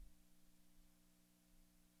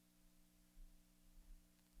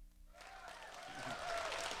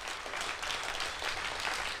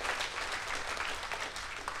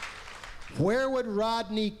Where would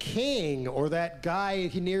Rodney King or that guy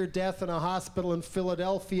near death in a hospital in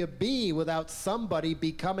Philadelphia be without somebody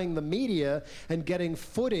becoming the media and getting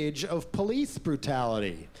footage of police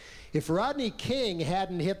brutality? If Rodney King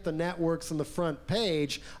hadn't hit the networks on the front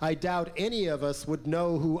page, I doubt any of us would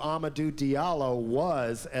know who Amadou Diallo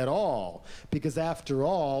was at all. Because after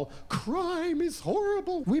all, crime is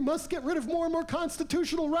horrible. We must get rid of more and more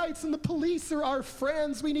constitutional rights, and the police are our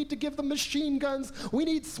friends. We need to give them machine guns. We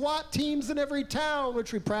need SWAT teams in every town,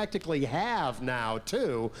 which we practically have now,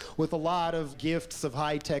 too, with a lot of gifts of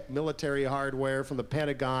high-tech military hardware from the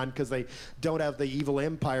Pentagon, because they don't have the evil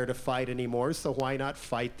empire to fight anymore, so why not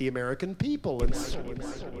fight the American people? And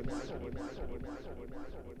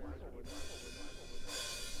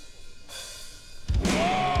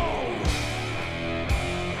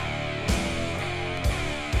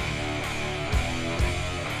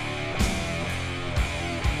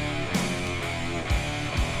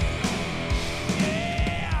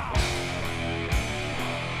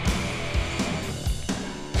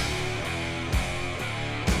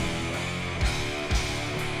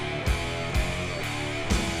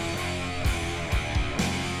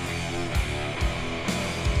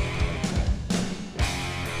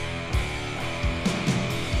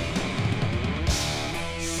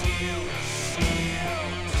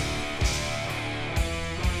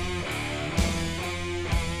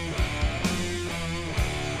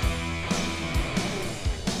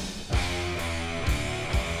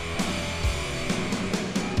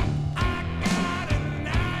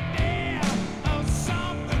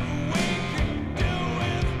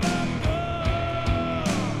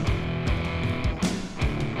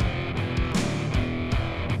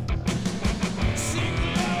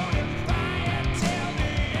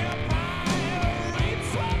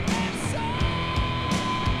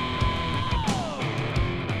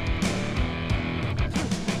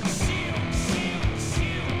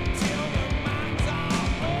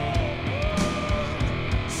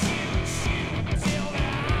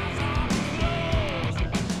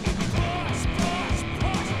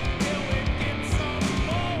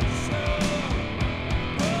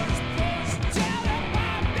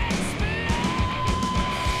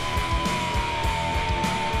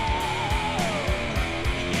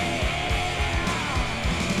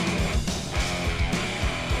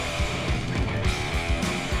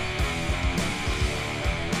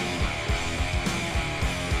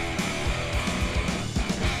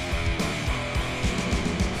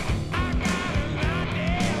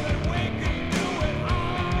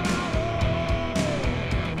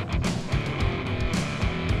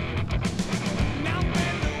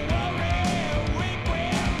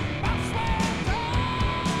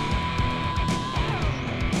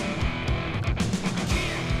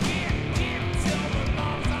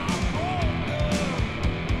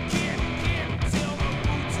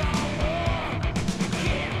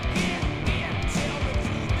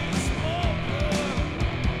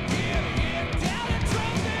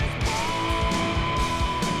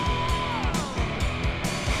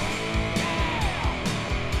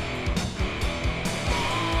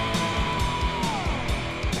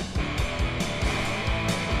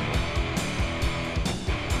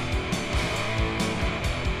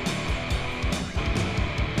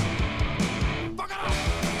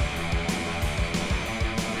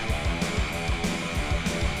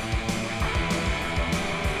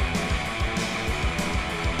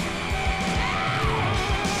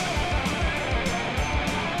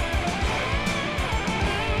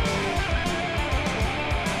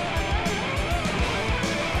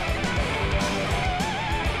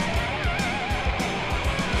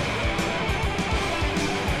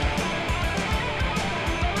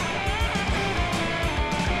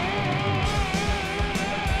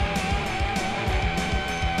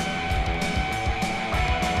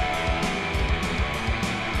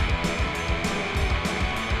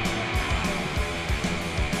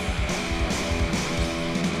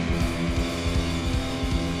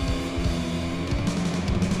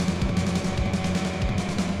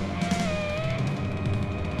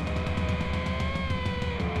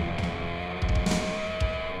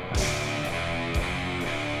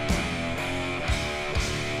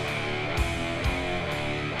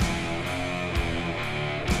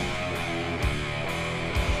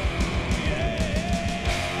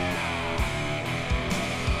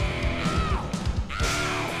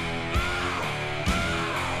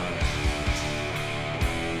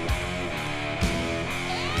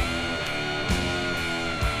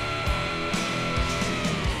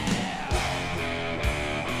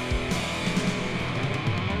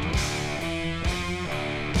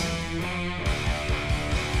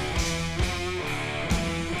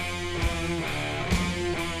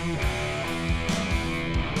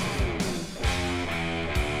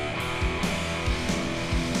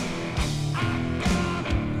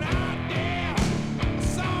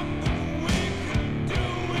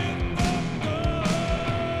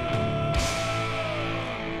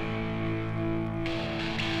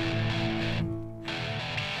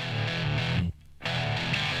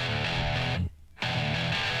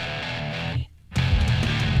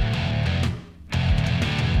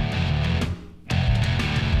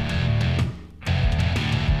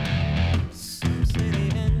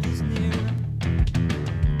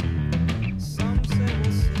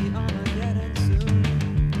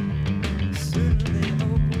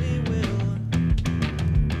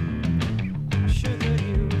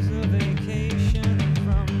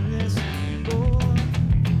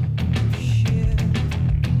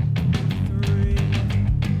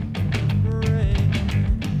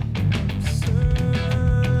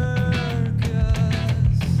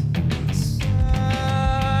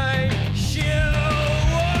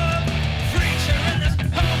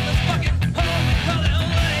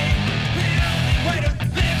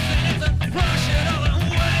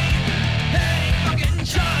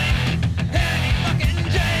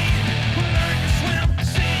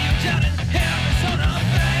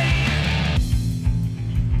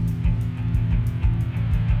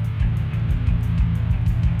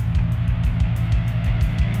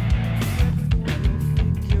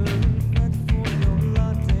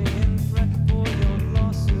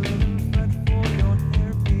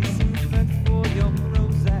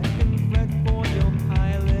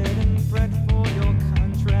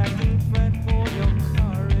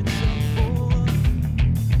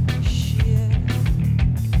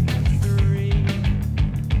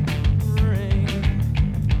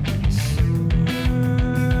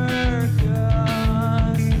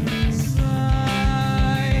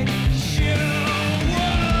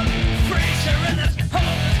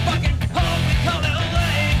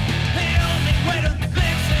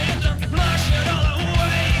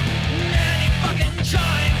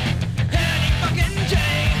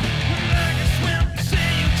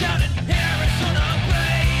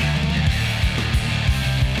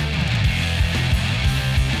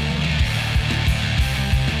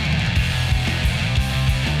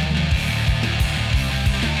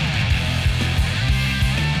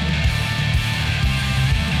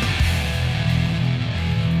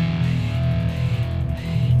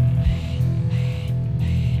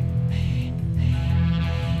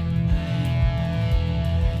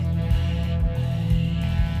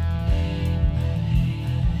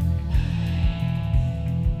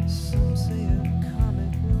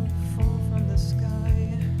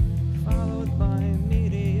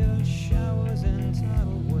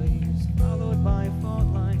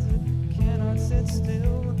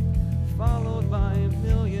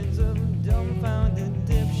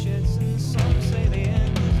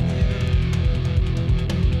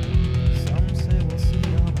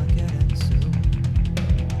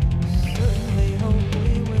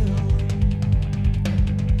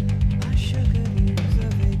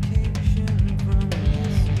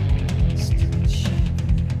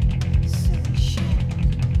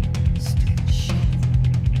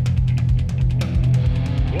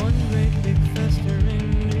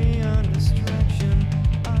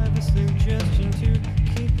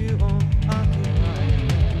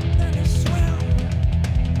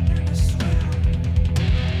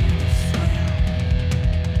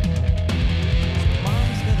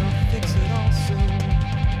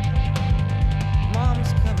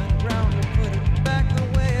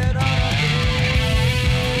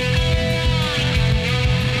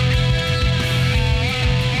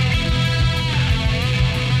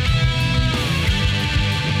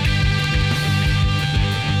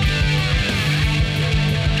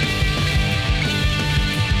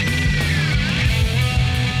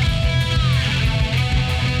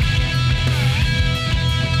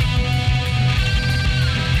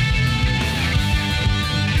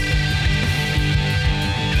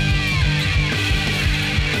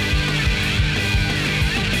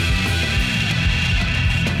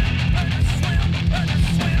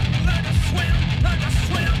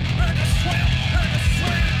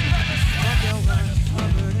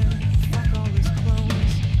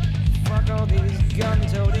all these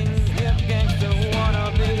gun-toting hip gangster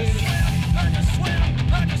wannabes. Learn to swim,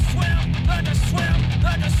 learn to swim, learn to swim,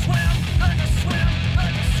 learn to swim, learn to swim,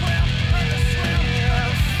 learn to swim, learn to swim. Yeah,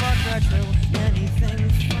 fuck retro, anything,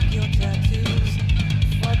 fuck your tattoos,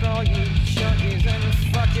 fuck all you junkies and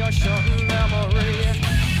fuck your short memory.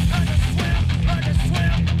 Learn to swim, learn to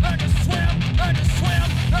swim, learn to swim, learn to swim,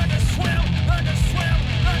 learn to swim, learn to swim,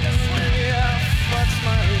 learn to swim. Yeah, fuck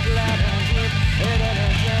smiley gliders with hidden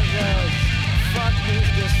agendas. Fuck these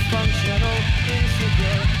dysfunctional,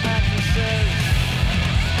 insecure actresses.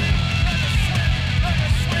 Learn to swim, learn to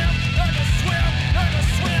swim, learn to swim, learn to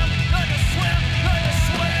swim, learn to swim, learn to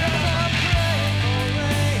swim. I'm praying for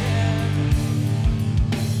rain.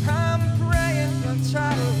 I'm praying for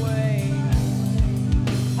tidal waves.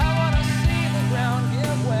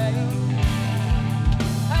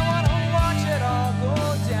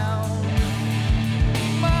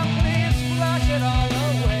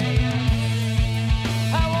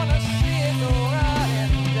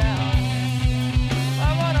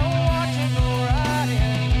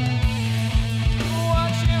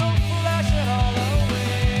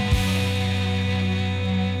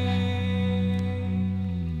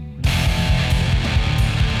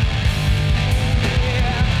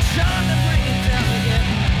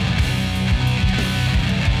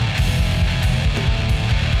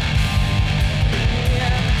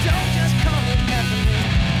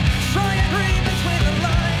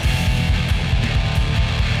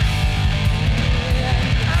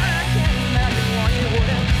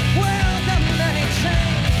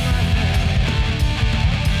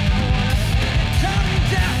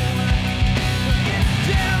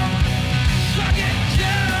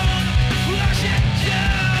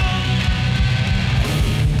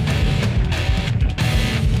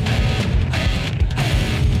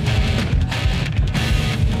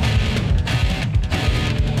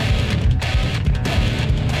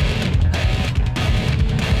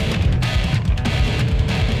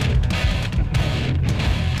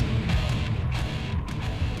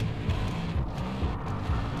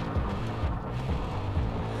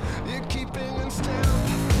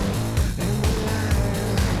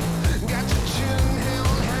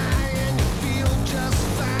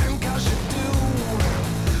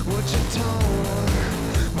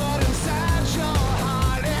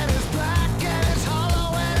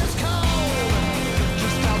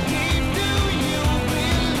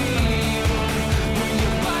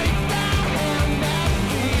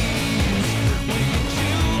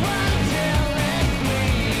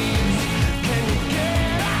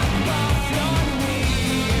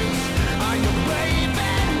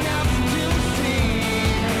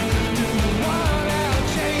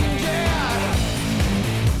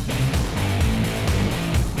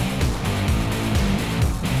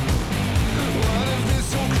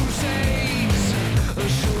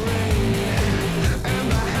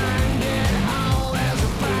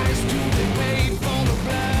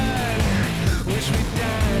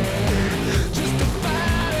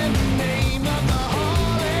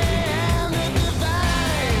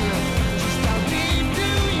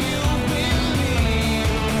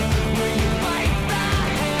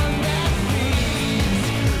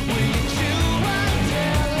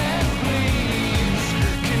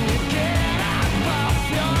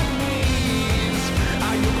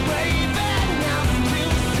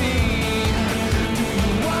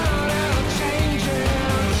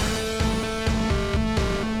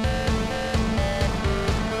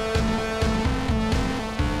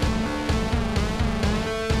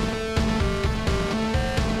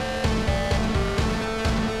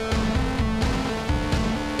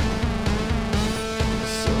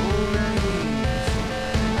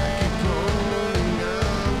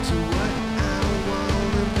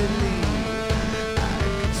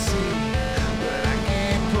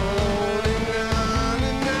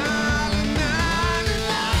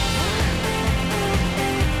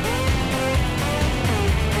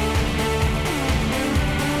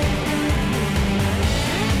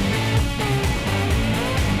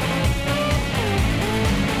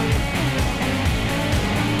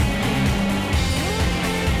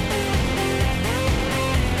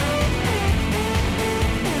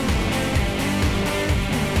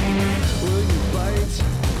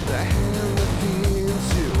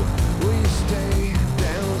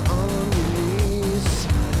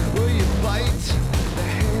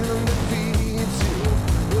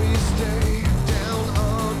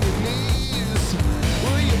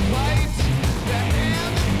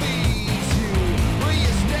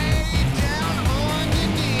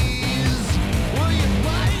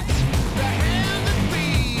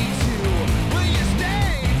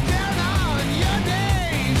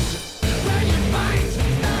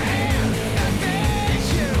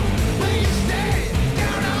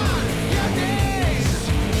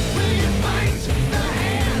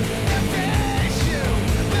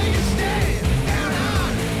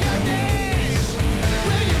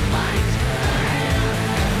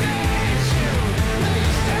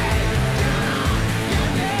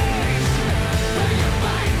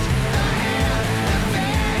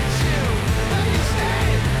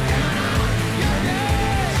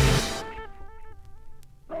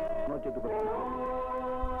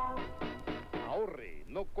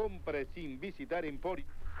 sempre sin visitar emporios.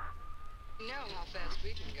 You know how fast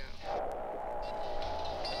we can go.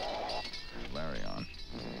 Larry on.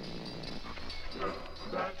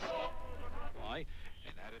 Why?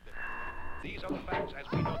 And added that these are the facts as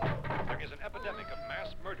we know them. There is an epidemic of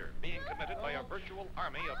mass murder being committed by a virtual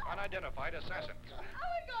army of unidentified assassins. Oh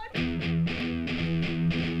my God!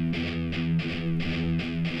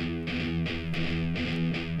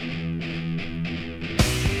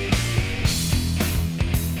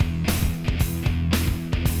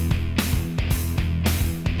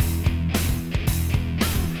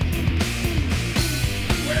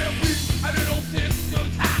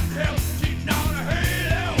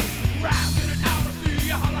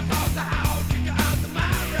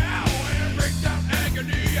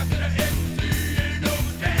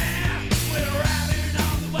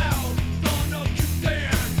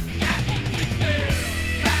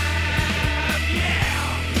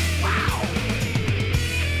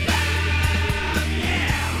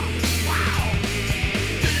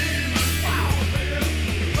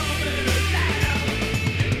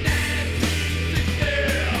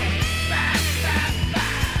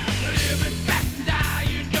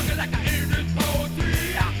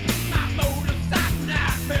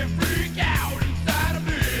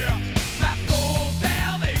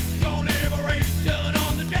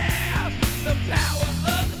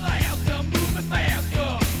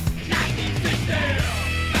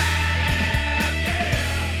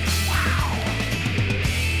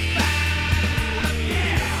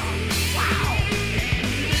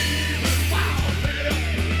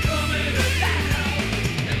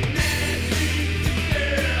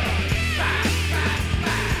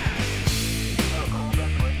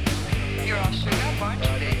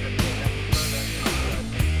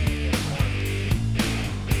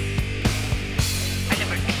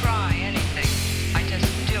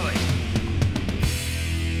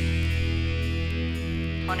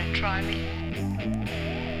 Try me.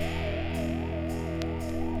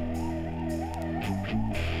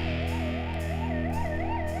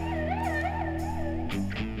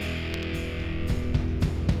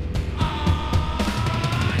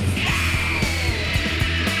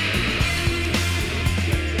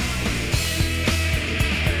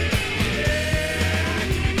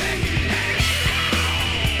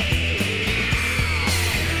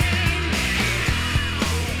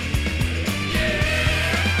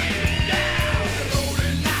 Yeah!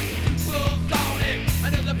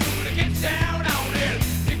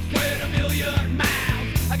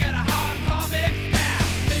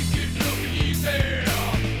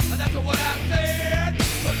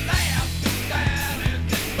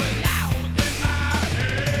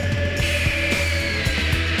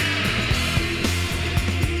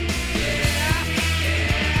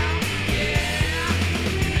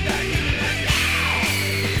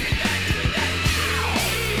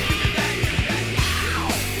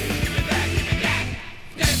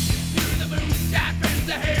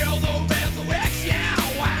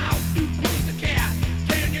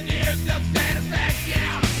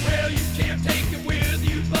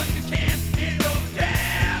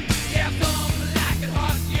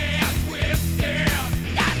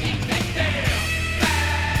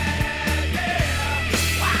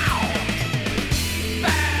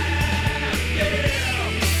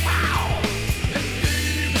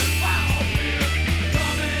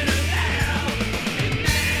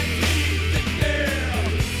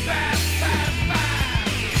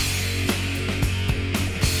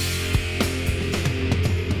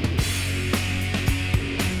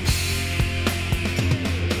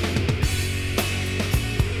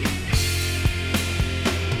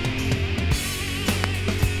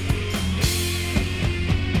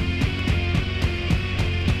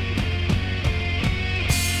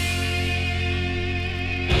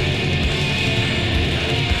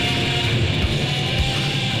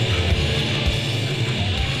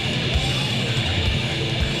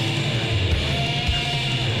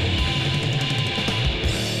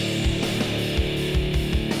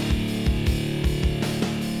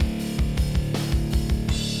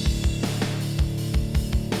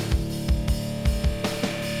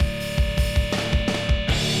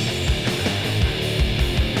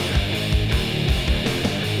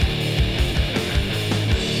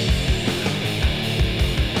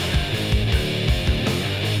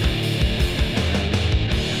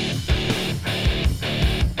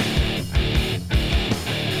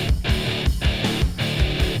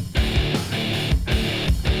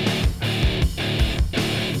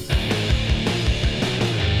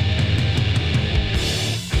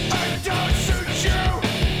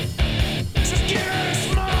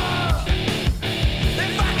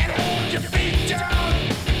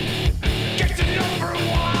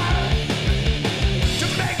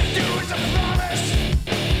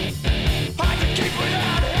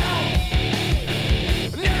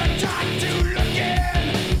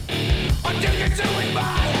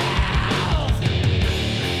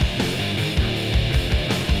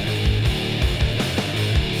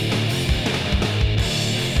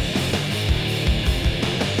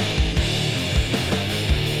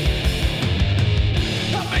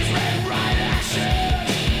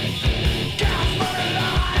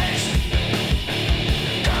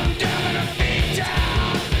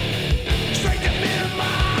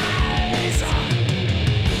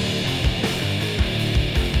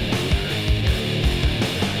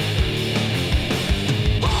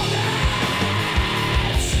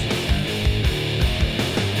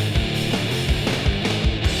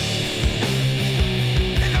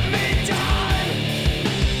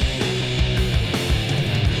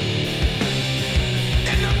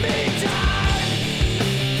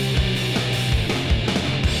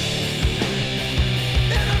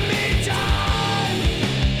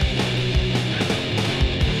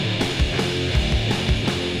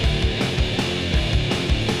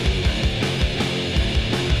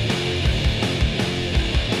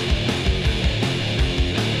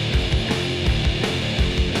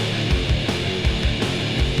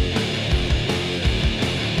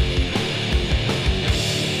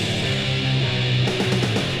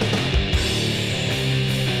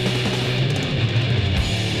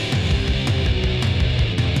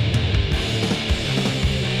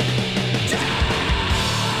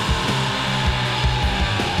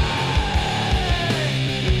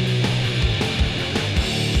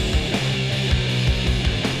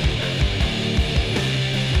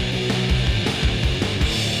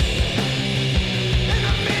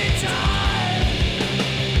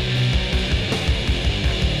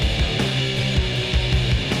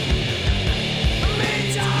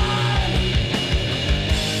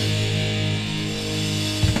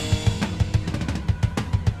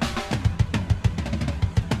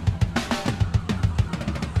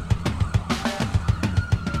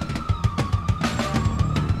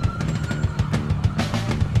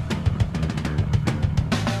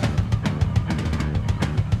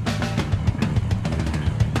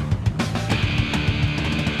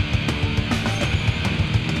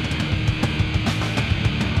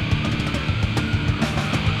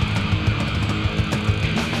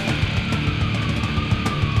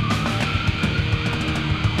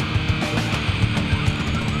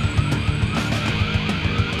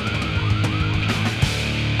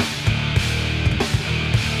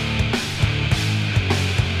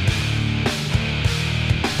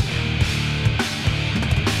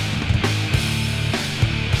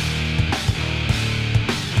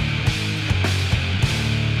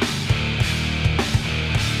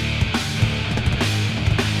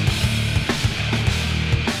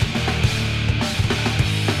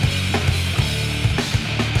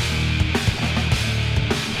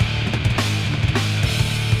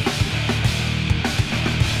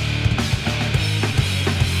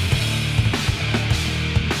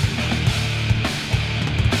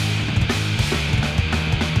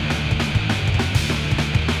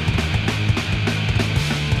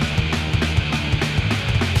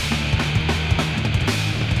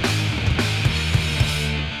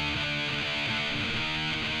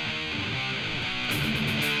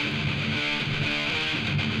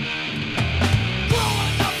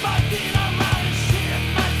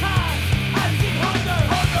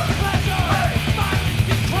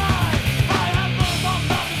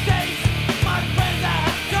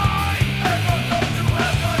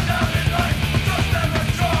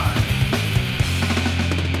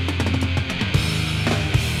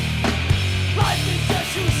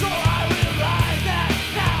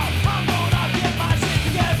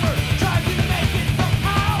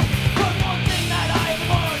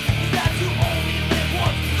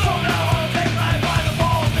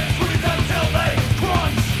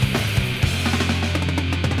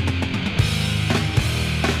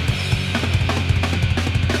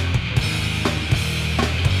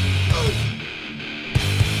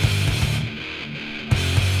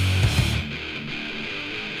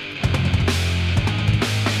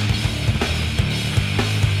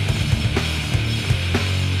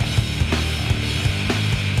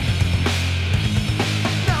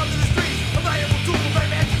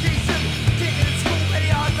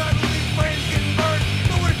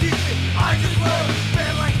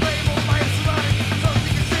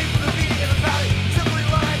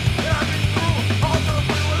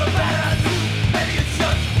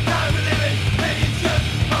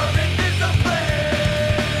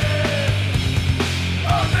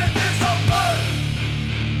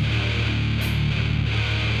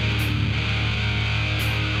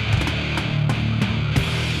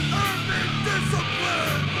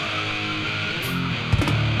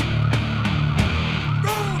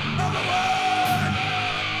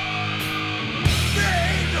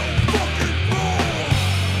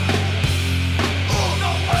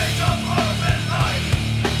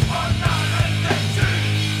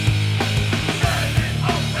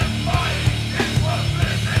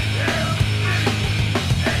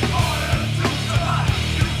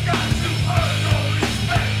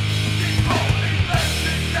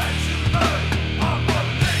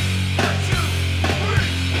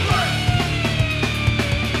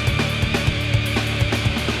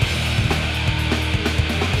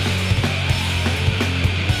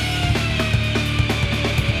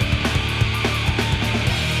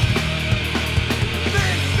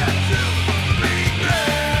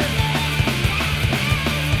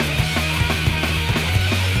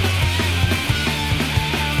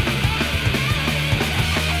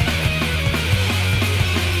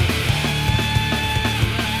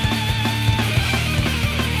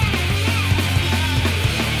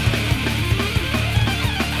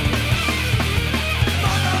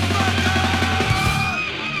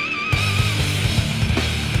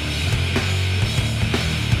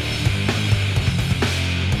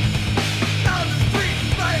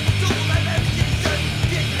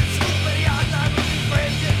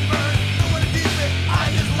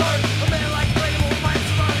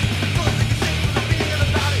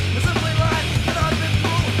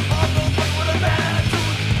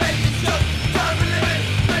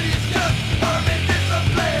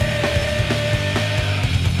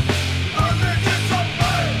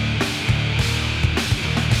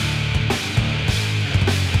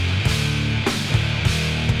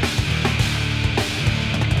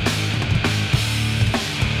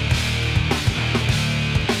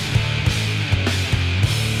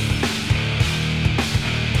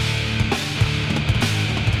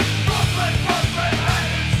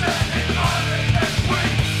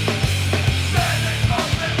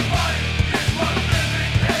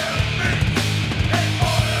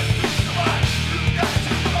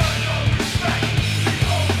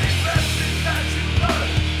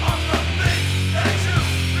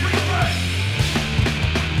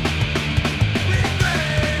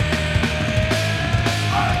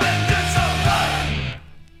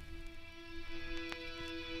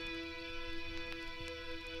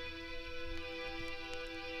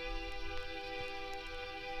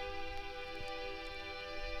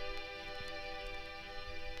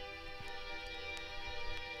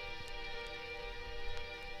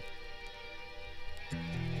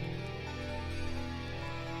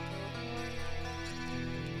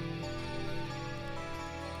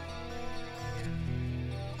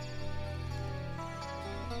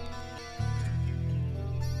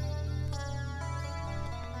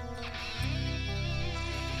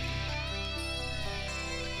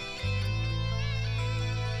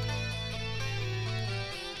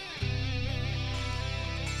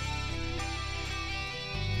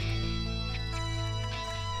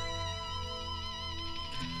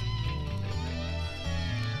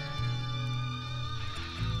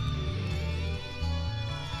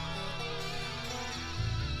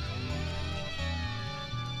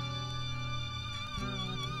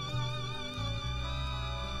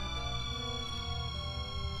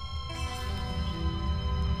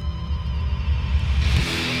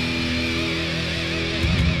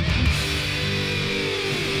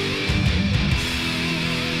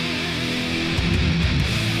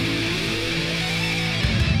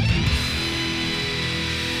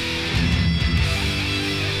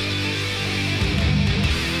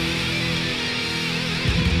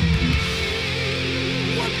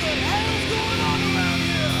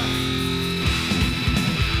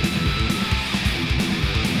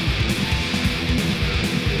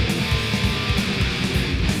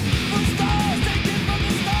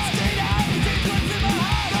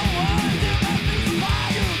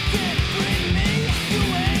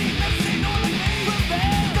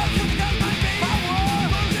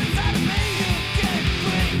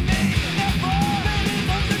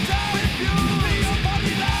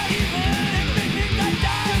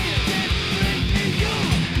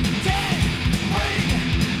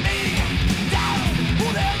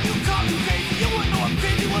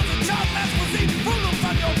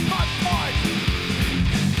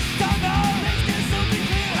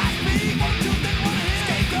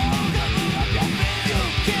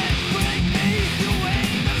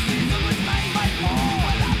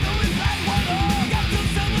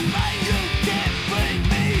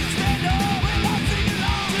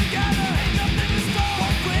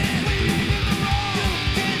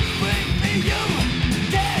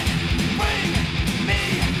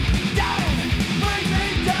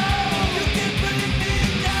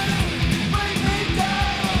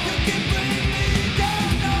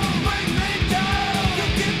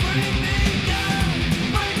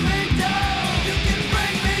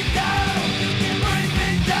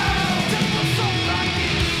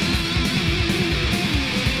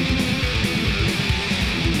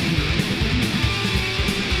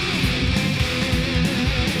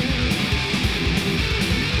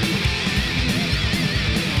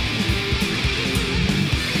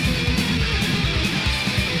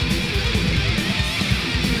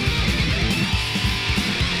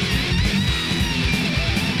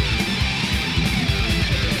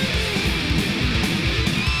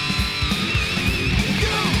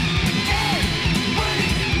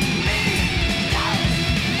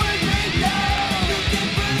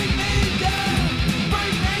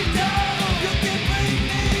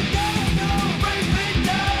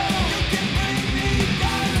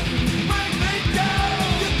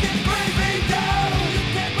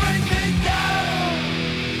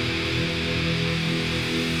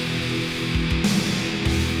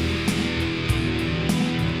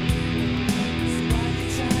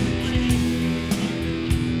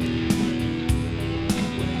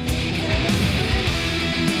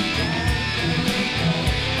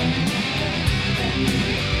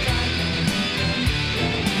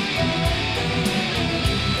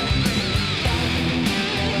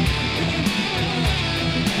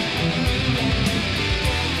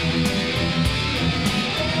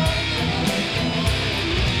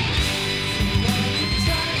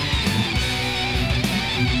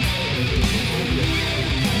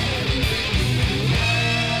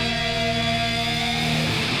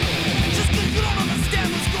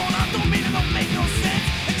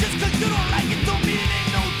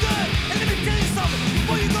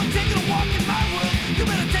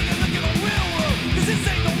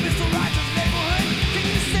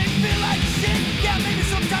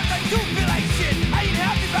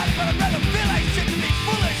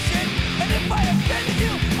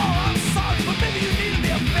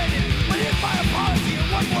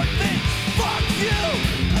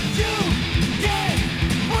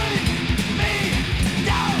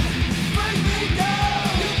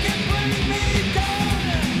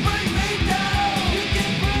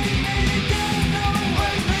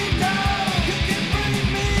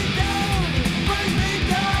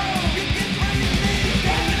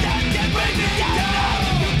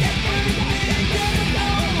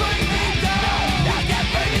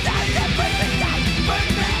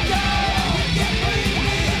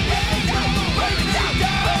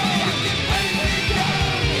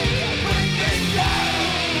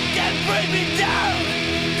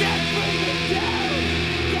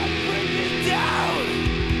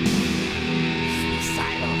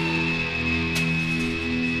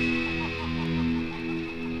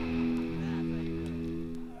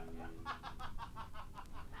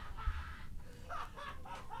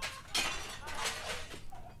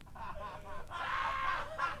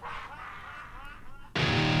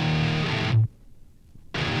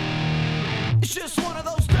 It's just one of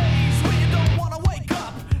those days where you don't wanna wake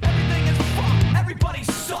up. Everything is fucked, everybody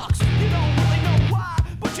sucks. You don't really know why,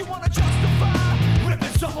 but you wanna justify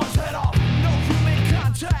ripping someone's head off. No human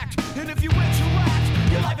contact, and if you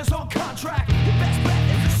interact, your life is on contract. Your best bet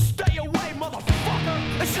is to stay away,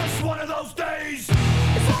 motherfucker. It's just one of those days.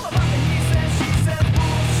 It's all about the he says, she says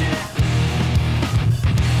bullshit.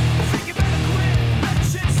 I think you better quit, let the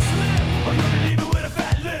shit slip, or you're gonna leave it with a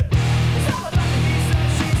fat lip. It's all about the he says,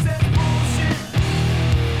 she says bullshit.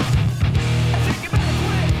 I think you better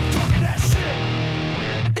quit talking that shit.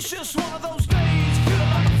 It's just one of those days, feel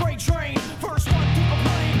like a freight train. First one to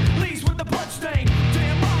complain, leaves with the blood stain.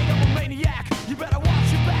 Damn right, I'm a maniac. You better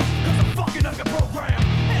watch your back, cause I'm fucking up your program.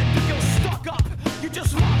 And if you're stuck up, you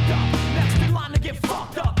just locked up. Next in line to get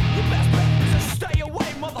fucked up. Your best bet is to stay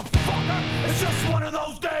away, motherfucker. It's just one of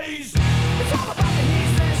those days. It's all about the he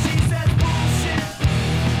says, she says bullshit.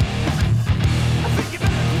 I think you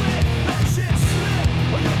better quit, let shit slip,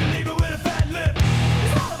 or you're gonna leave it with a fat lip.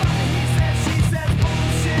 It's all about the he says, she says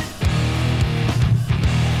bullshit.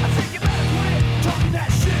 I think you better quit talking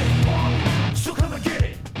that shit, so come and get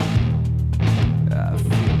it. I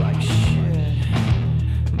feel like shit.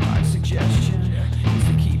 My suggestion is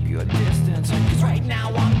to keep your distance, cause right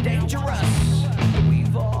now I'm dangerous.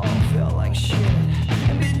 We've all felt like shit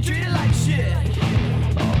and been treated like shit.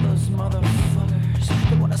 All those motherfuckers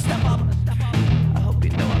that wanna step up, I hope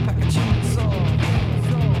you know I pack a chainsaw.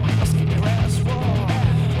 I'll skin your ass raw.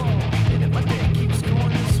 And if my day keeps going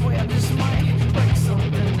this way, I just might break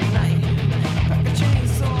something tonight. Pack a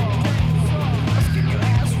chainsaw. I'll skin your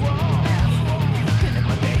ass raw. And if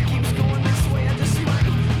my day keeps going this way, I just might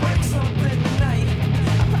break something tonight.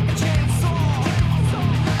 I pack a chainsaw.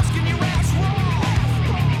 I'll skin your ass raw.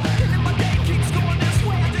 And if my day keeps going this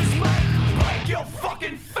way, I just might break your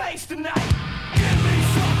fucking face tonight. Give me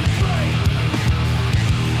something great.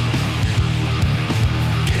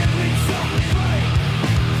 Give me something great.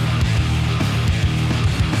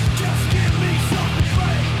 Just give me something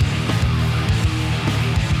great.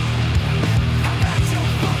 I got your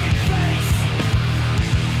fucking face.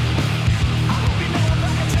 I hope you know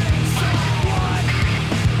about a chainsaw. What?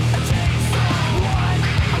 A chainsaw. What?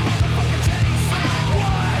 A motherfucking chainsaw.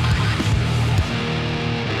 What?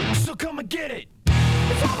 So come and get it.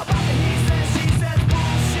 It's all about the he says, she says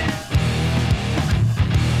bullshit.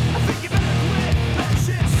 I think you better quit, let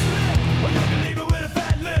shit slip, or you're gonna leave it with a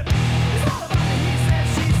fat lip. It's all about the he says,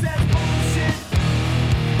 she says bullshit.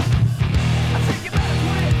 I think you better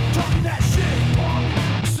quit talking that shit,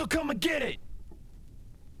 so come and get it.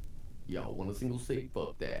 Y'all want a single say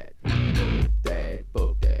fuck that. Fuck that,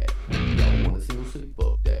 fuck that. Y'all want a single say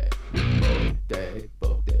fuck that. Fuck that,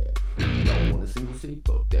 fuck that. Y'all want a single say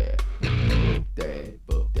fuck that. Fuck that,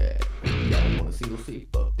 fuck that. Y'all want a single say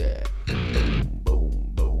fuck that. Boom, boom,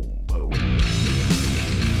 boom, boom.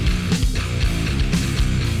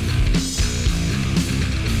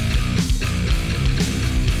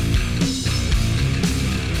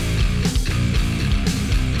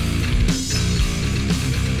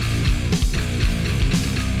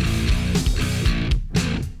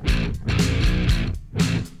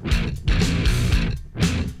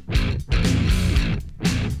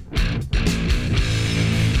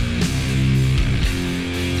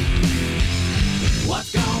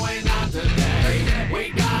 What's going on today? We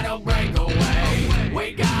gotta break away.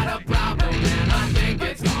 We got a problem and I think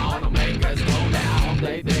it's gonna make us go down.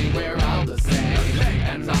 They think we're all the same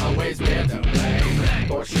and always we're to blame.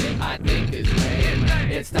 For shit I think is lame.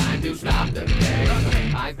 It's time to stop the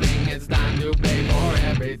game. I think it's time to pay for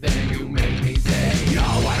everything you make me say.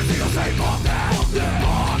 Y'all want a single say fuck that. Fuck that.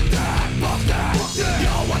 Fuck that. Fuck that.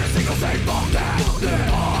 Y'all want a single say fuck that. Fuck that.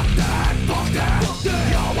 Fuck that. Fuck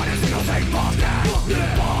that. Y'all want a single say fuck that. Fuck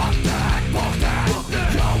that. Fuck that. Fuck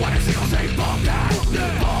that. Y'all want a single say fuck that. Fuck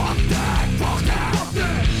that. Fuck that. Fuck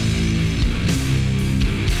that.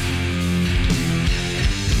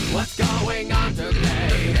 What's going on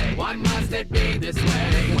today? Why must it be this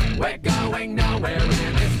way? We're going nowhere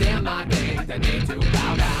and it's still not things that need to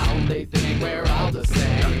bow down. They think we're all the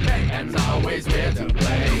same and always we're to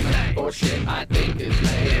blame. For shit I think is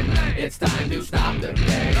lame. It's time to stop the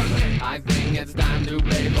game. I think it's time to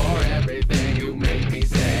pay for everything you make me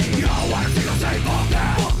say. Y'all want a single say fuck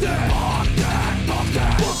that. Fuck that. Fuck that. Fuck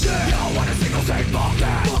that. Fuck that. Y'all want a single say fuck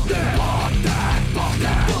that. Fuck that. Fuck that. Fuck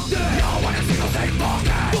that. Fuck that. Y'all want a single say fuck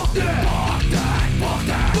that. Fuck that. Fuck that. Fuck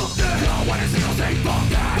that. Fuck that. Y'all want a single say fuck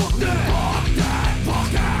that. Fuck that. Fuck that. Fuck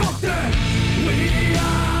that. Fuck that. We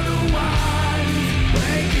are the ones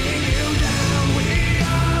breaking you down. We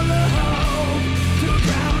are the hope to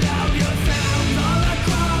drown out your sounds all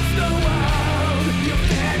across the world. You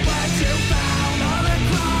said what you found.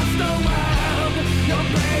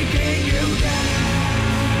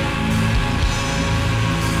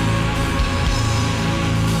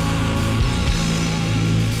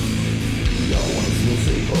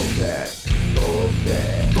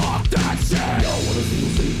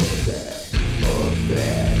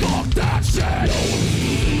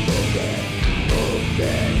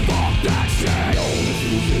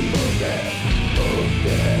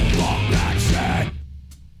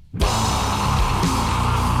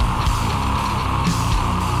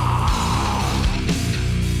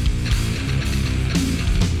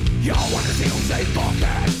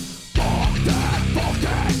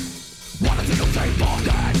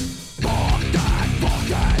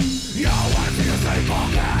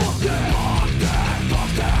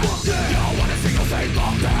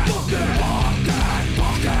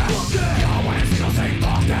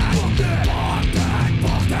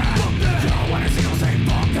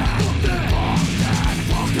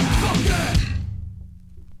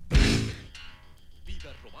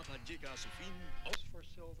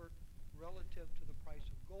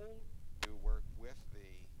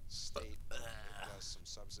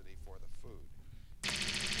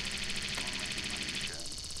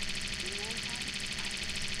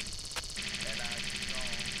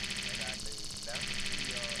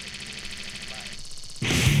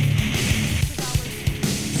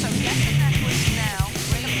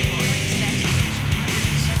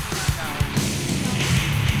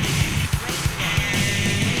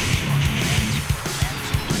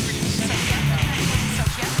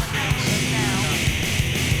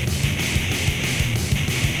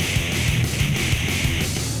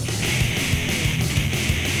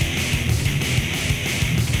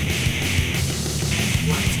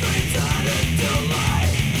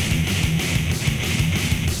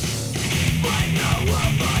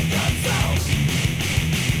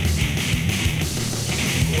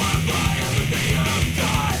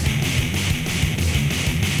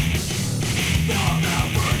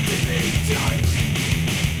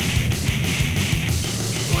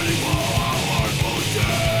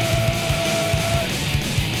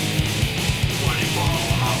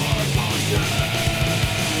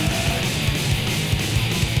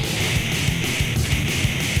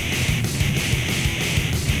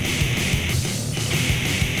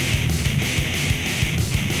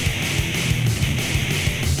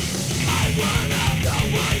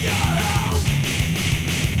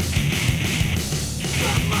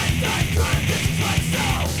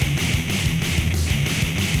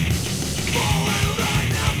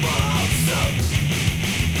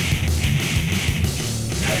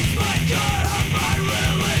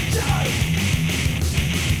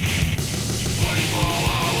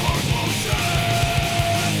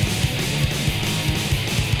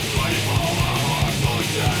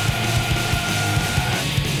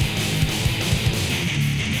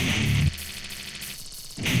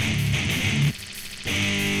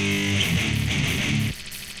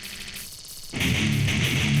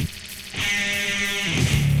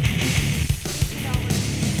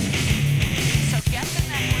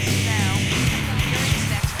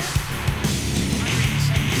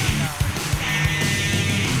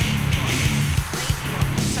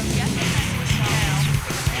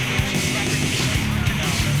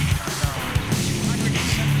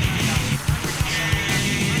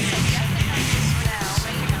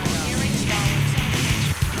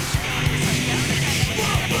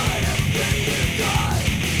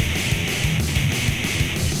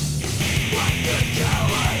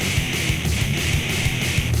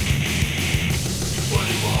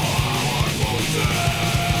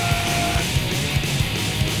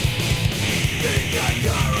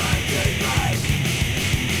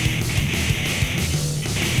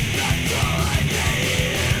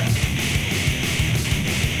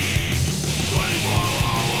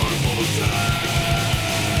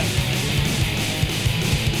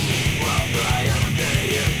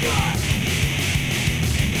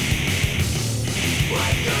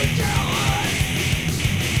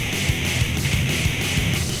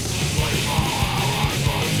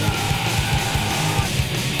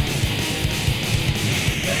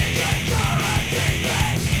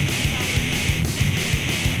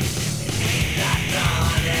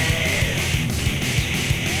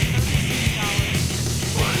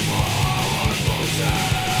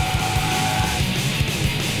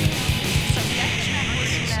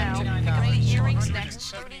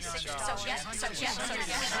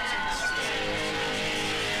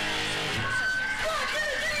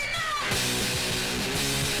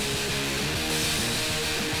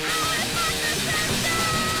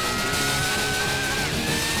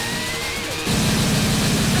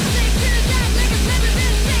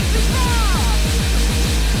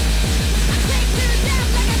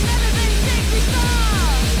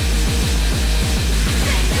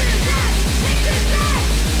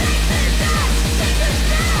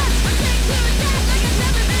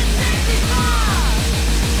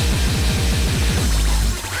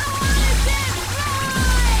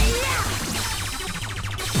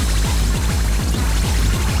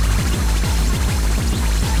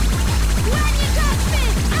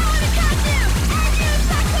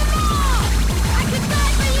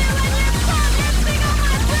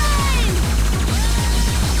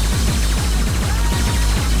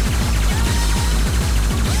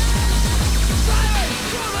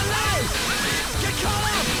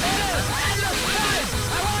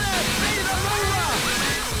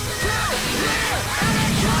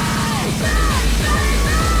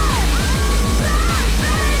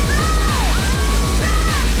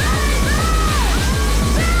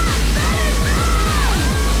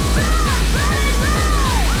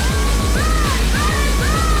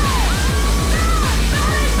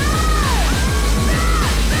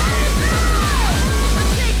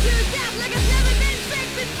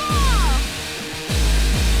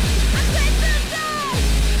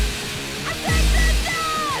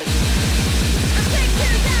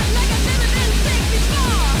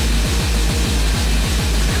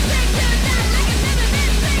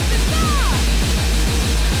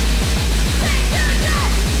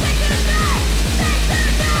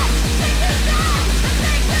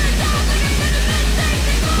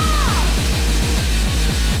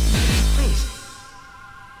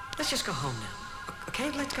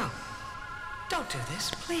 okay? Let's go. Don't do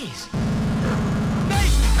this, please.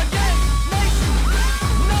 Nation against nation.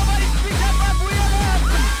 Nobody speaks up like we ever have.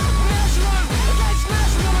 National against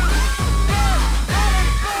national. Burn, burn,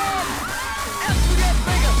 burn. As we get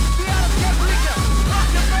bigger, the odds get weaker. Rock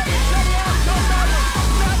the baby, shut it out, no matter.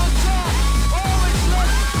 Never talk, always look.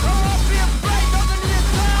 I won't be afraid, nothing to your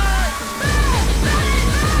side.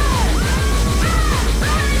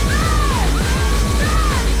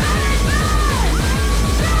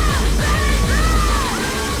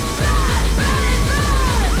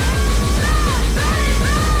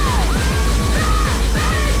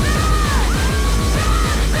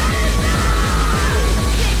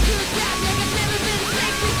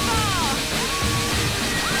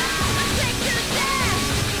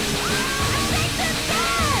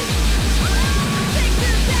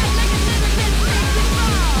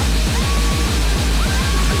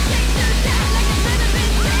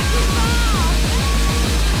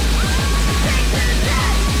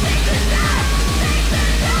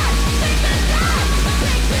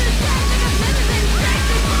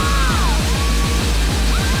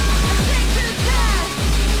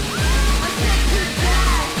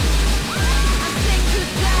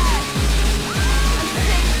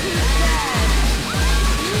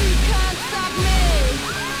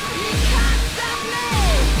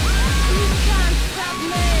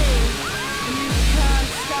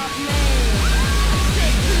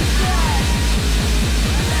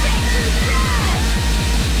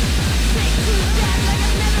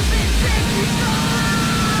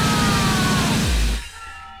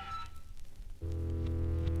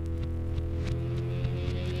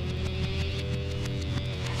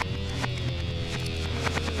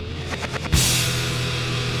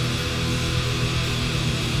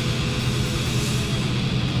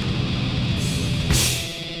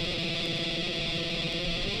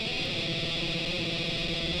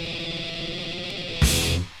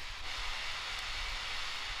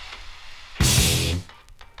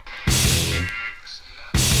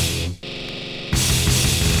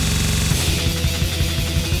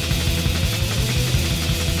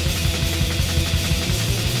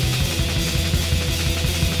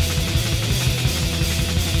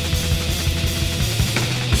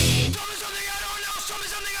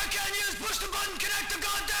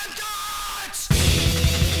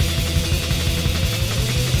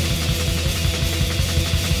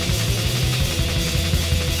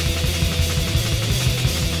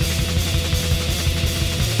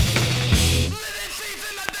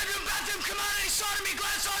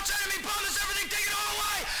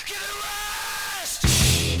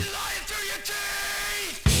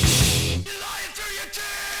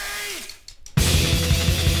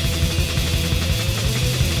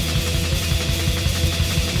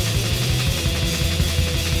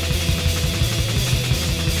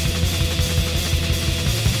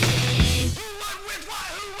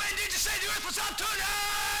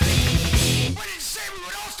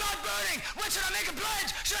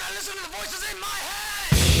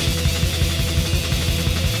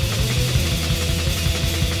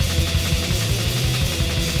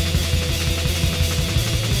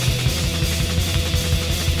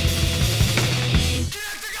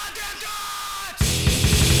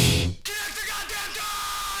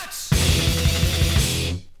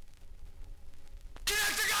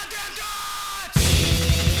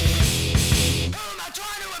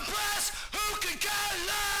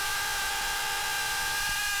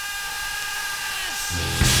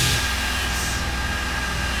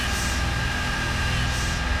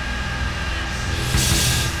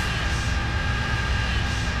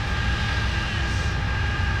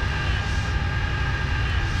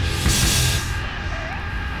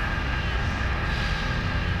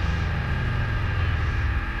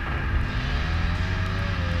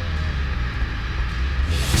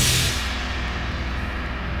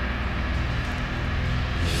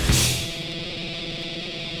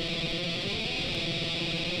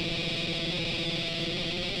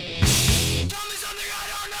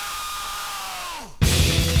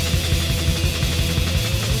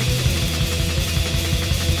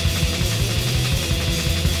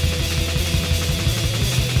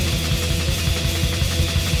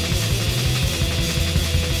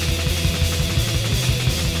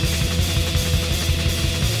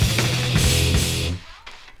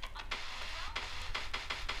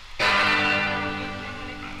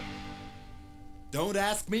 Don't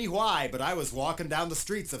ask me why, but I was walking down the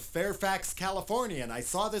streets of Fairfax, California, and I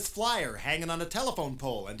saw this flyer hanging on a telephone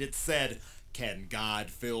pole, and it said, "Can God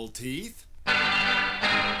fill teeth?"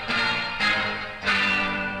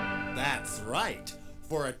 That's right.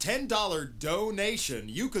 For a $10 donation,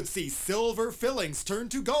 you could see silver fillings turn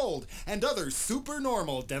to gold and other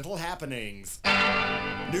supernormal dental happenings.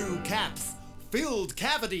 New caps, filled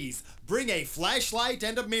cavities, bring a flashlight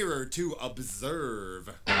and a mirror to observe.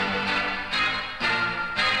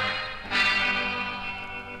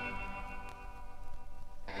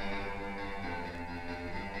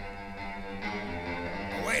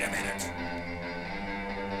 Wait a minute.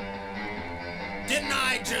 Didn't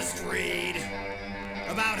I just read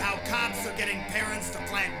about how cops are getting parents to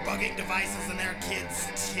plant bugging devices in their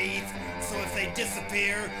kids' teeth, so if they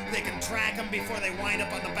disappear, they can track them before they wind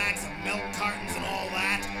up on the backs of milk cartons and all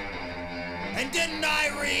that? And didn't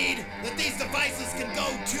I read that these devices can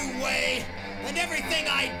go two-way, and everything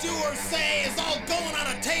I do or say is all going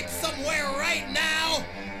on a tape somewhere right now,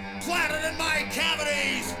 planted in my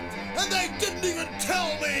cavities, and they didn't even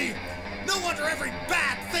tell me! No wonder every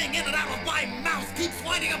bad thing in and out of my mouth keeps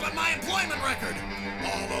winding up on my employment record.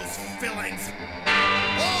 All those fillings,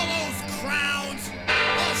 all those crowns.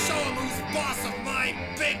 I'll show them who's boss of my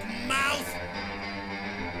big mouth.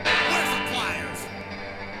 Where's the pliers?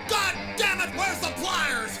 God damn it, where's the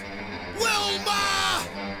pliers? Wilma!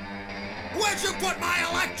 Where'd you put my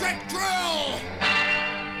electric drill?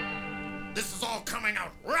 This is all coming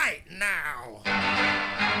out right now.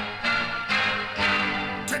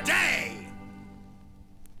 Today!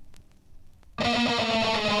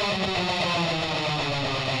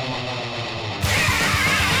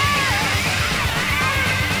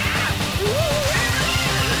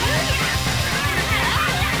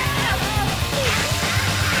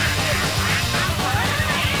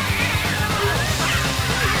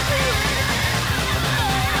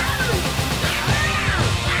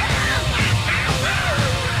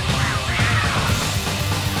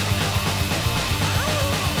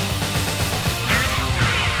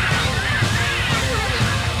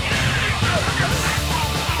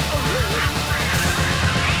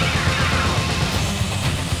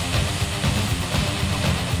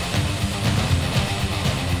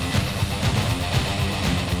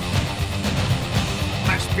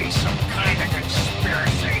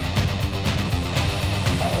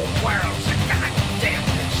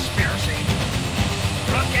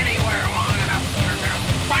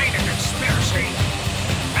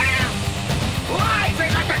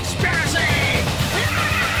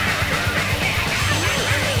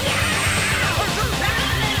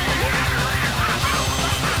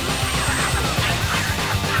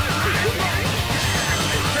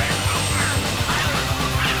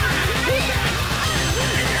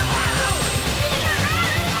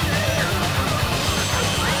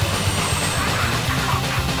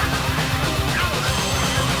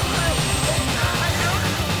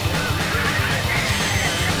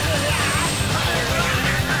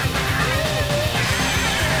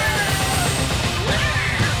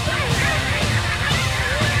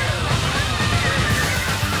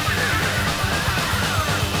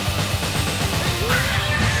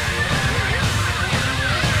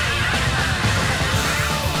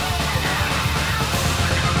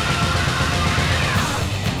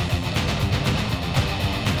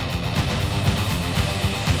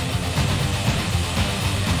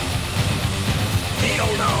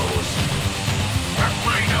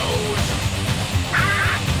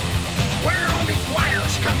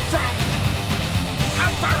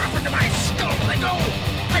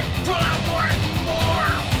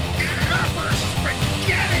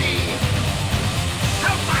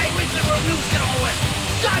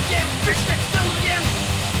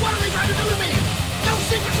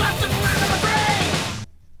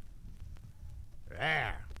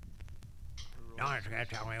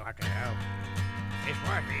 Tell me what to do. It's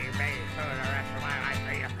working me for the rest of my life,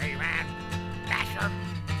 being a free man. Bastard!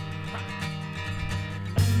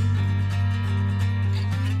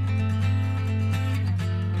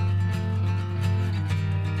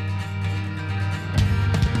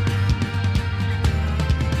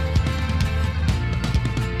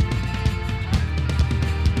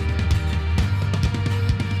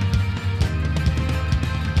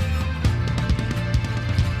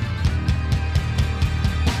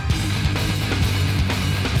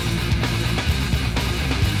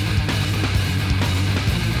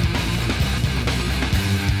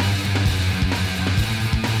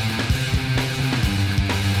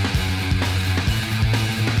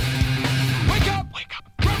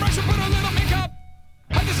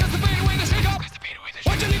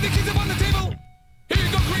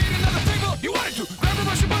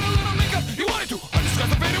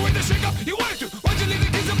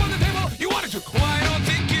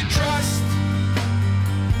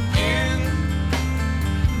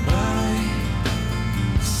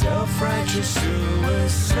 Self-righteous suicide.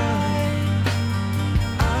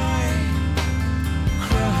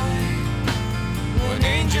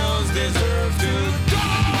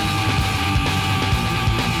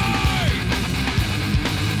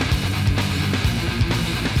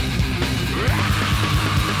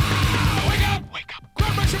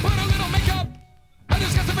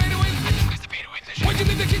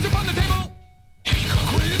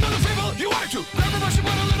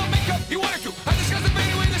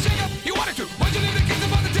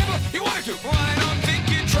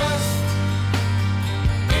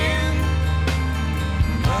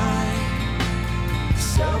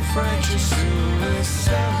 Self-righteous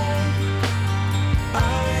suicide. I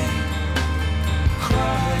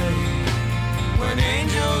cry when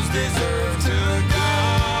angels deserve to die.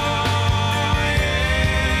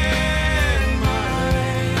 In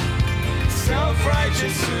my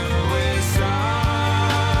self-righteous suicide,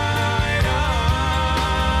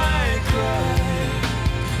 I cry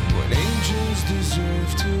when angels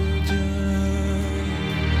deserve to die.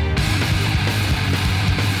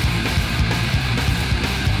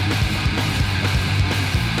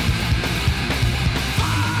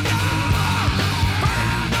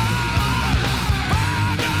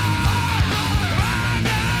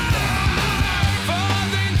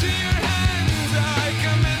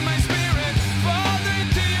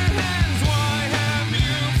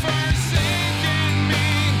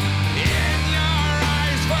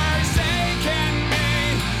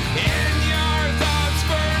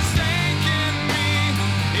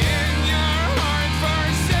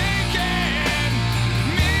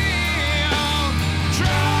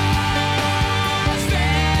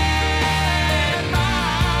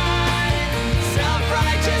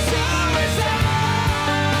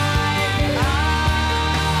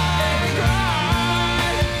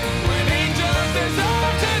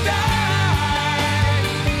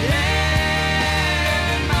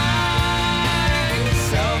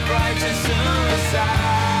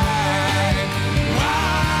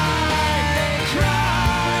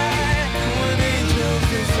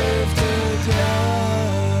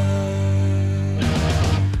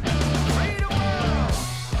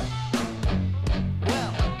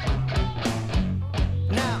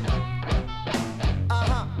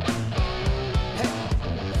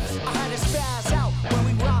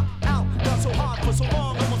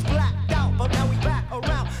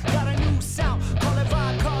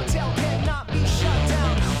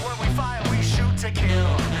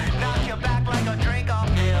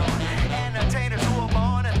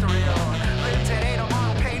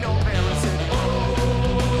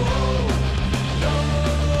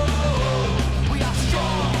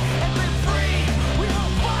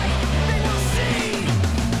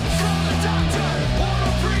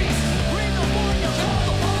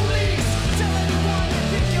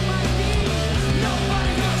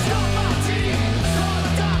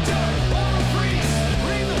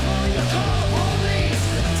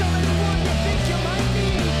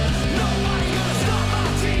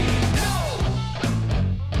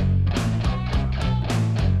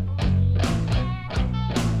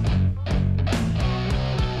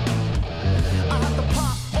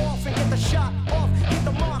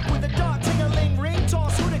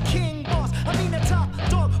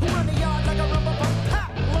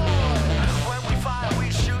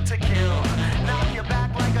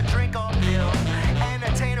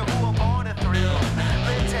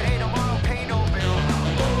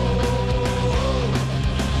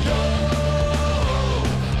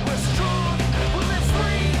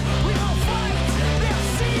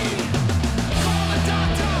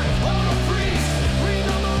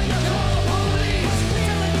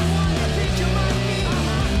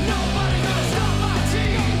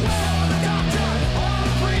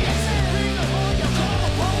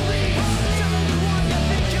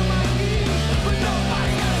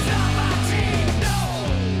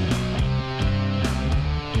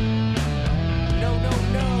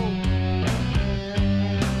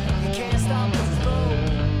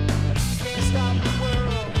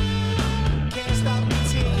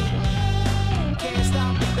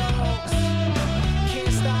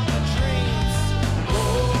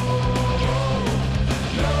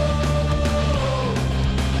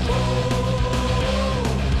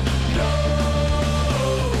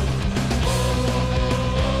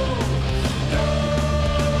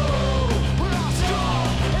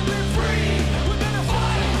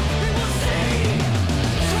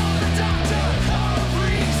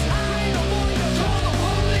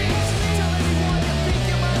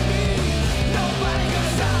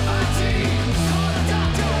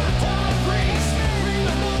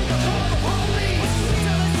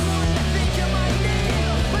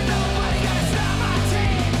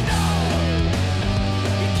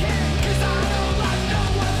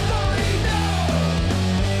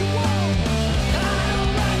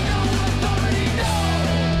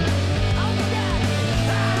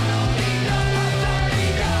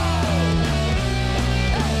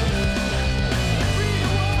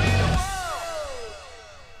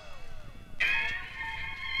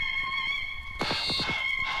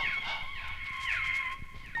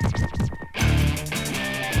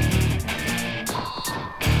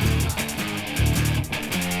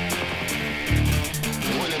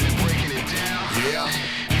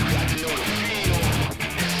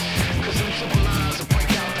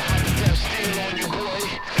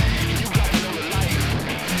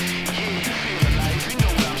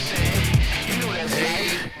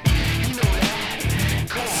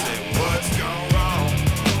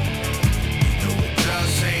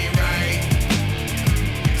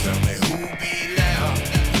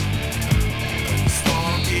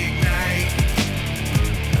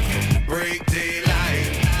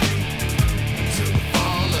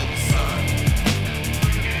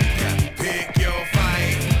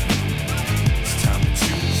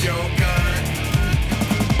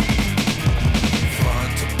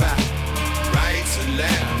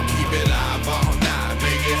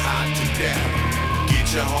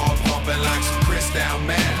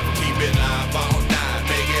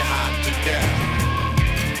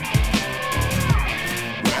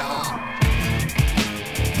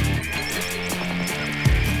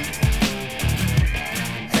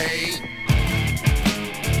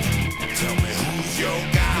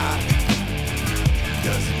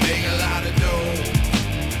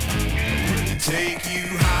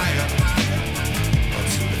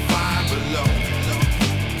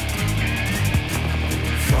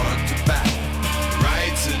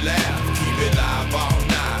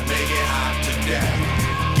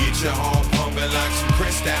 Get your heart pumping like some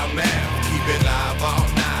crystal meth. Keep it live all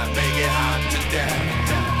night, make it hot to death.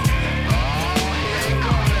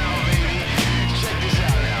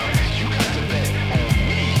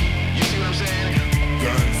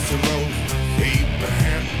 Guns to roses,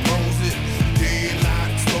 Abraham and Moses.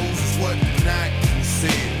 Daylight exposes what the night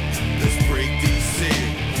concealed. Let's break these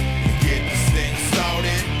seals and get this thing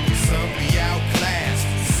started. Some be outclassed,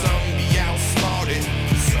 some be outsmarted,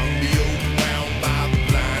 some be overwhelmed by the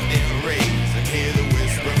blinding rays. I hear the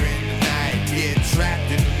whisper in the night, get trapped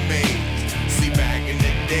in the maze. See, back in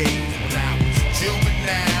the days when I was a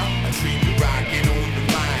juvenile, I dreamed of rocking on the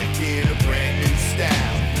mic, get a brand new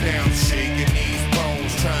style. Now I'm shaking these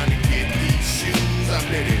bones, trying to get these shoes. I've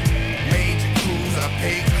been in major crews, I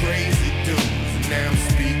paid crazy dues. And now I'm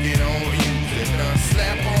speaking on you that done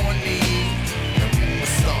slap on knees. And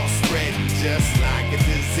rumors start spreading just like a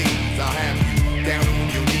disease. I'll have you down on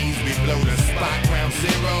your knees, we blow the spot ground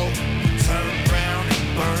zero. Turn around and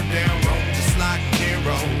burn down Rome just like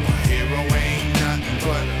Nero. A hero ain't nothing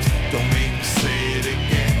but don't make me say it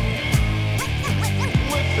again.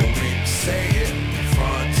 Don't make me say it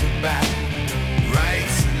front to back, right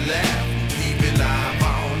to left. Keep it live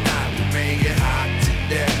all night, we make it hot to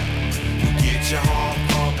death. We get your heart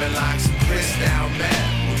pumping like some crystal meth.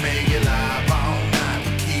 We make it live all night,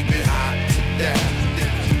 we keep it hot to death.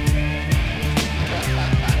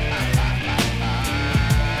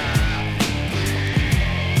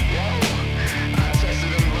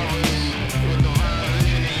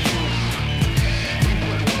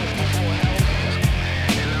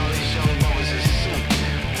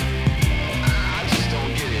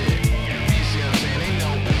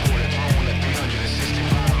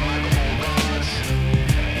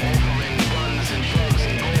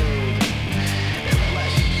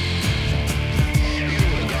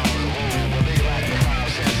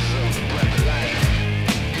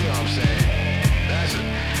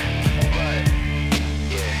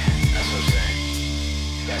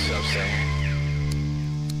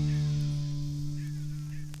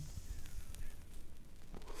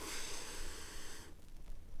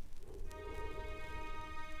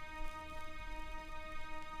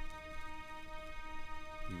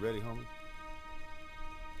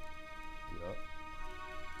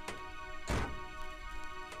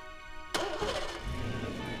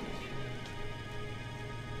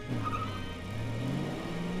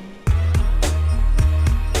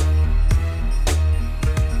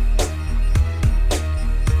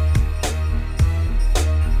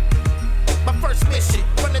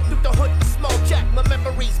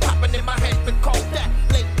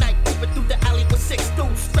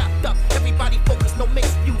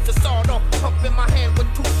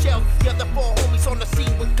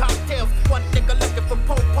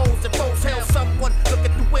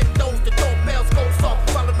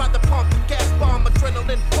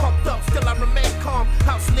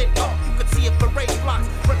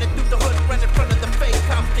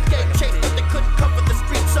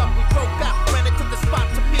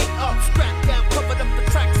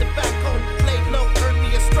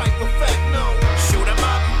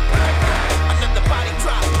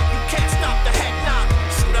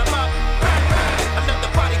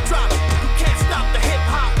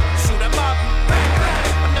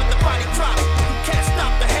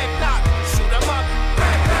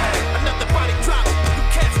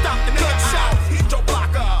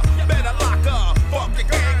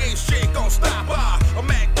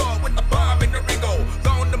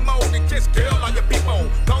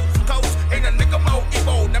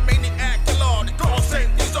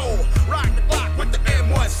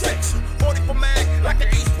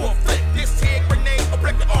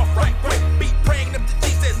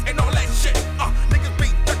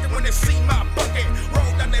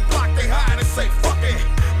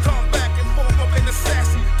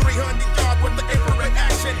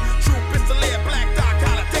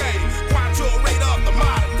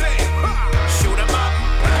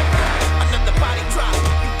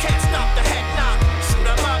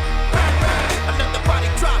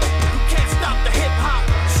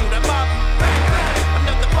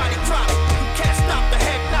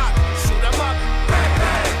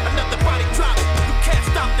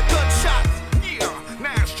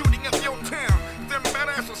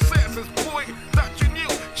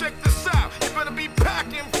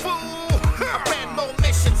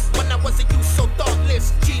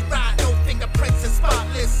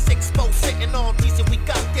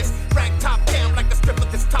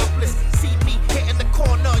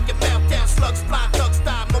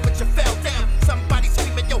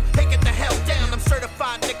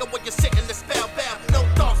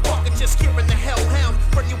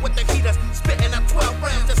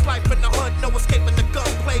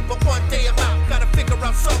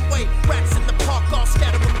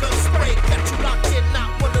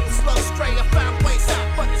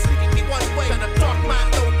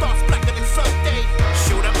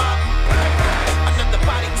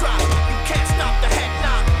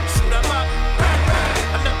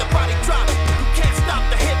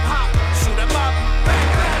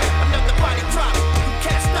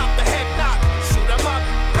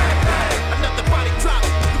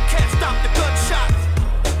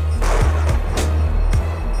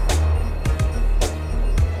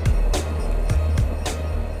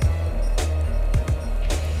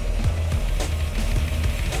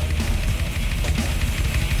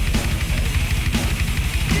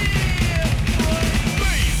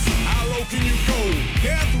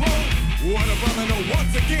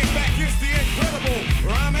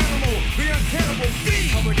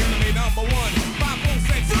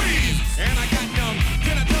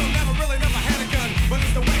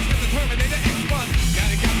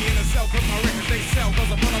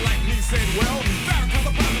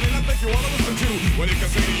 nobody can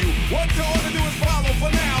say to you what you ought to do is follow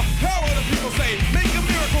for now. How are the people say? Make a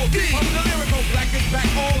miracle. I'm the lyrical. Black is back,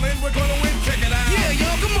 all in. We're gonna win. Check it out. Yeah, yo,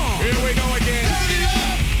 come on. Here we go again. Turn it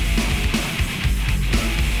up.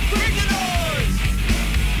 Bring the noise.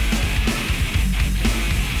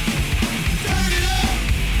 Turn it up.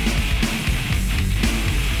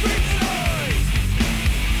 Bring the noise.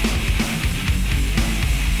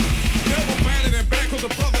 Never batted and back, cause the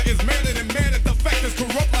brother is mad and mad at the fact is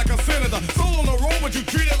corrupt like a senator. Soul on the road, but you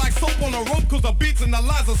treat it like soap on a rope, cause the beats and the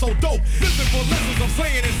lines are so dope. Listen for lessons I'm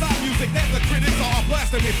saying inside music that the critics are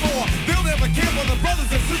blasting me for. They'll never care for the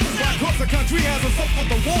brothers and sisters why across the country has us up for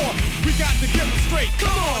the war. We got to get them straight.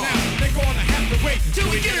 Come on now, they're gonna have to wait till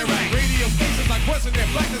we get it right. Radio stations like question their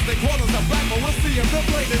blackness, they call us a black, but we'll see if they'll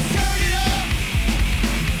play this. Turn it up!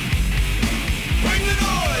 Bring the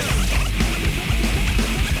noise!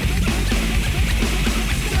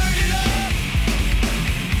 Turn it up!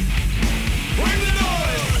 Bring the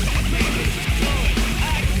noise!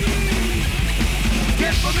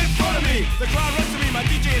 Get from in front of me! The crowd runs to me, my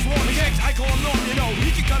DJ is warm. The X, I call him Norm, you know. He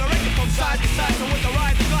can cut a record from side to side, so with the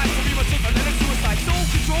ride, the glide, so be much safer than a suicide. Soul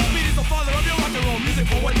control, beat is the father of your rock and roll. Music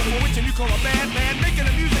for what, for which, and you call a band, man. Making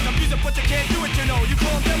the music, I'm music, but you can't do it, you know. You call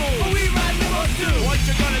them demos, but we ride demos too. What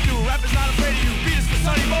you gonna do? Rap is not afraid of you. Beat is for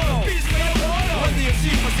Sonny Bono. Beat is for your Bono. When the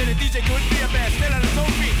MC was in, the DJ couldn't be a band. Stand on his own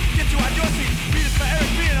feet, get you out your seat. Beat is for Eric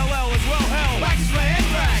B and LL as well, hell. Wax is for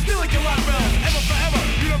Anthrax, still like your rock realm. Ever forever,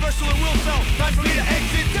 universal and will sell. Time for me to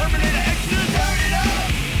exit, Terminator exit. Turn it up!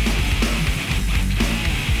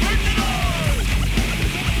 Bring the noise!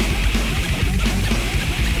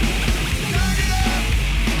 Turn it up!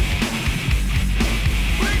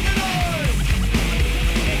 Bring the noise!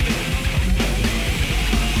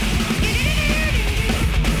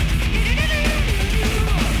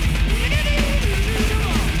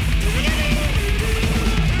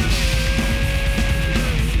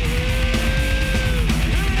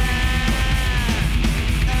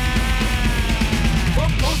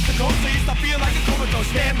 From coast to coast, I used to feel like a comatose.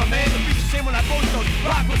 Stand my man, the piece of shame when I boast those.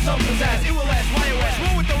 Rock with some pizzazz, it will last, why you ask?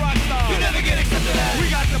 Roll with the rock star, you never get accepted as. We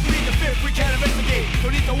got to plead the fifth, we can't investigate.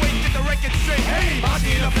 Don't need to wait, get the record straight. Hey,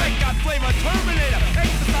 Monty in effect got flavor, Terminator.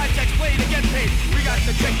 Exercise checks, play to get paid. We got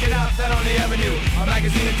to check it out, that on the avenue. Our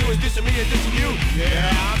magazine and two is dissing me and dissing you.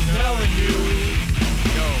 Yeah, I'm telling you.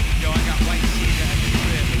 Yo, I got white cedar at the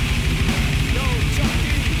crib. Yo,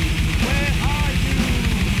 Chucky, where are you?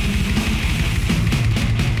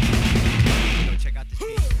 Yo, check out this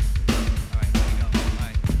beat. Alright, here we go.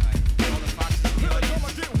 Alright. All the foxes. Hear the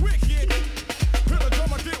drummer get wicked. Hear the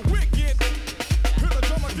drummer get wicked. Hear the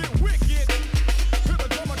drummer get wicked. Hear the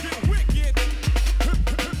drummer get wicked.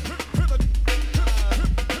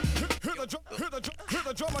 Hear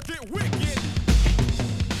the drummer get wicked.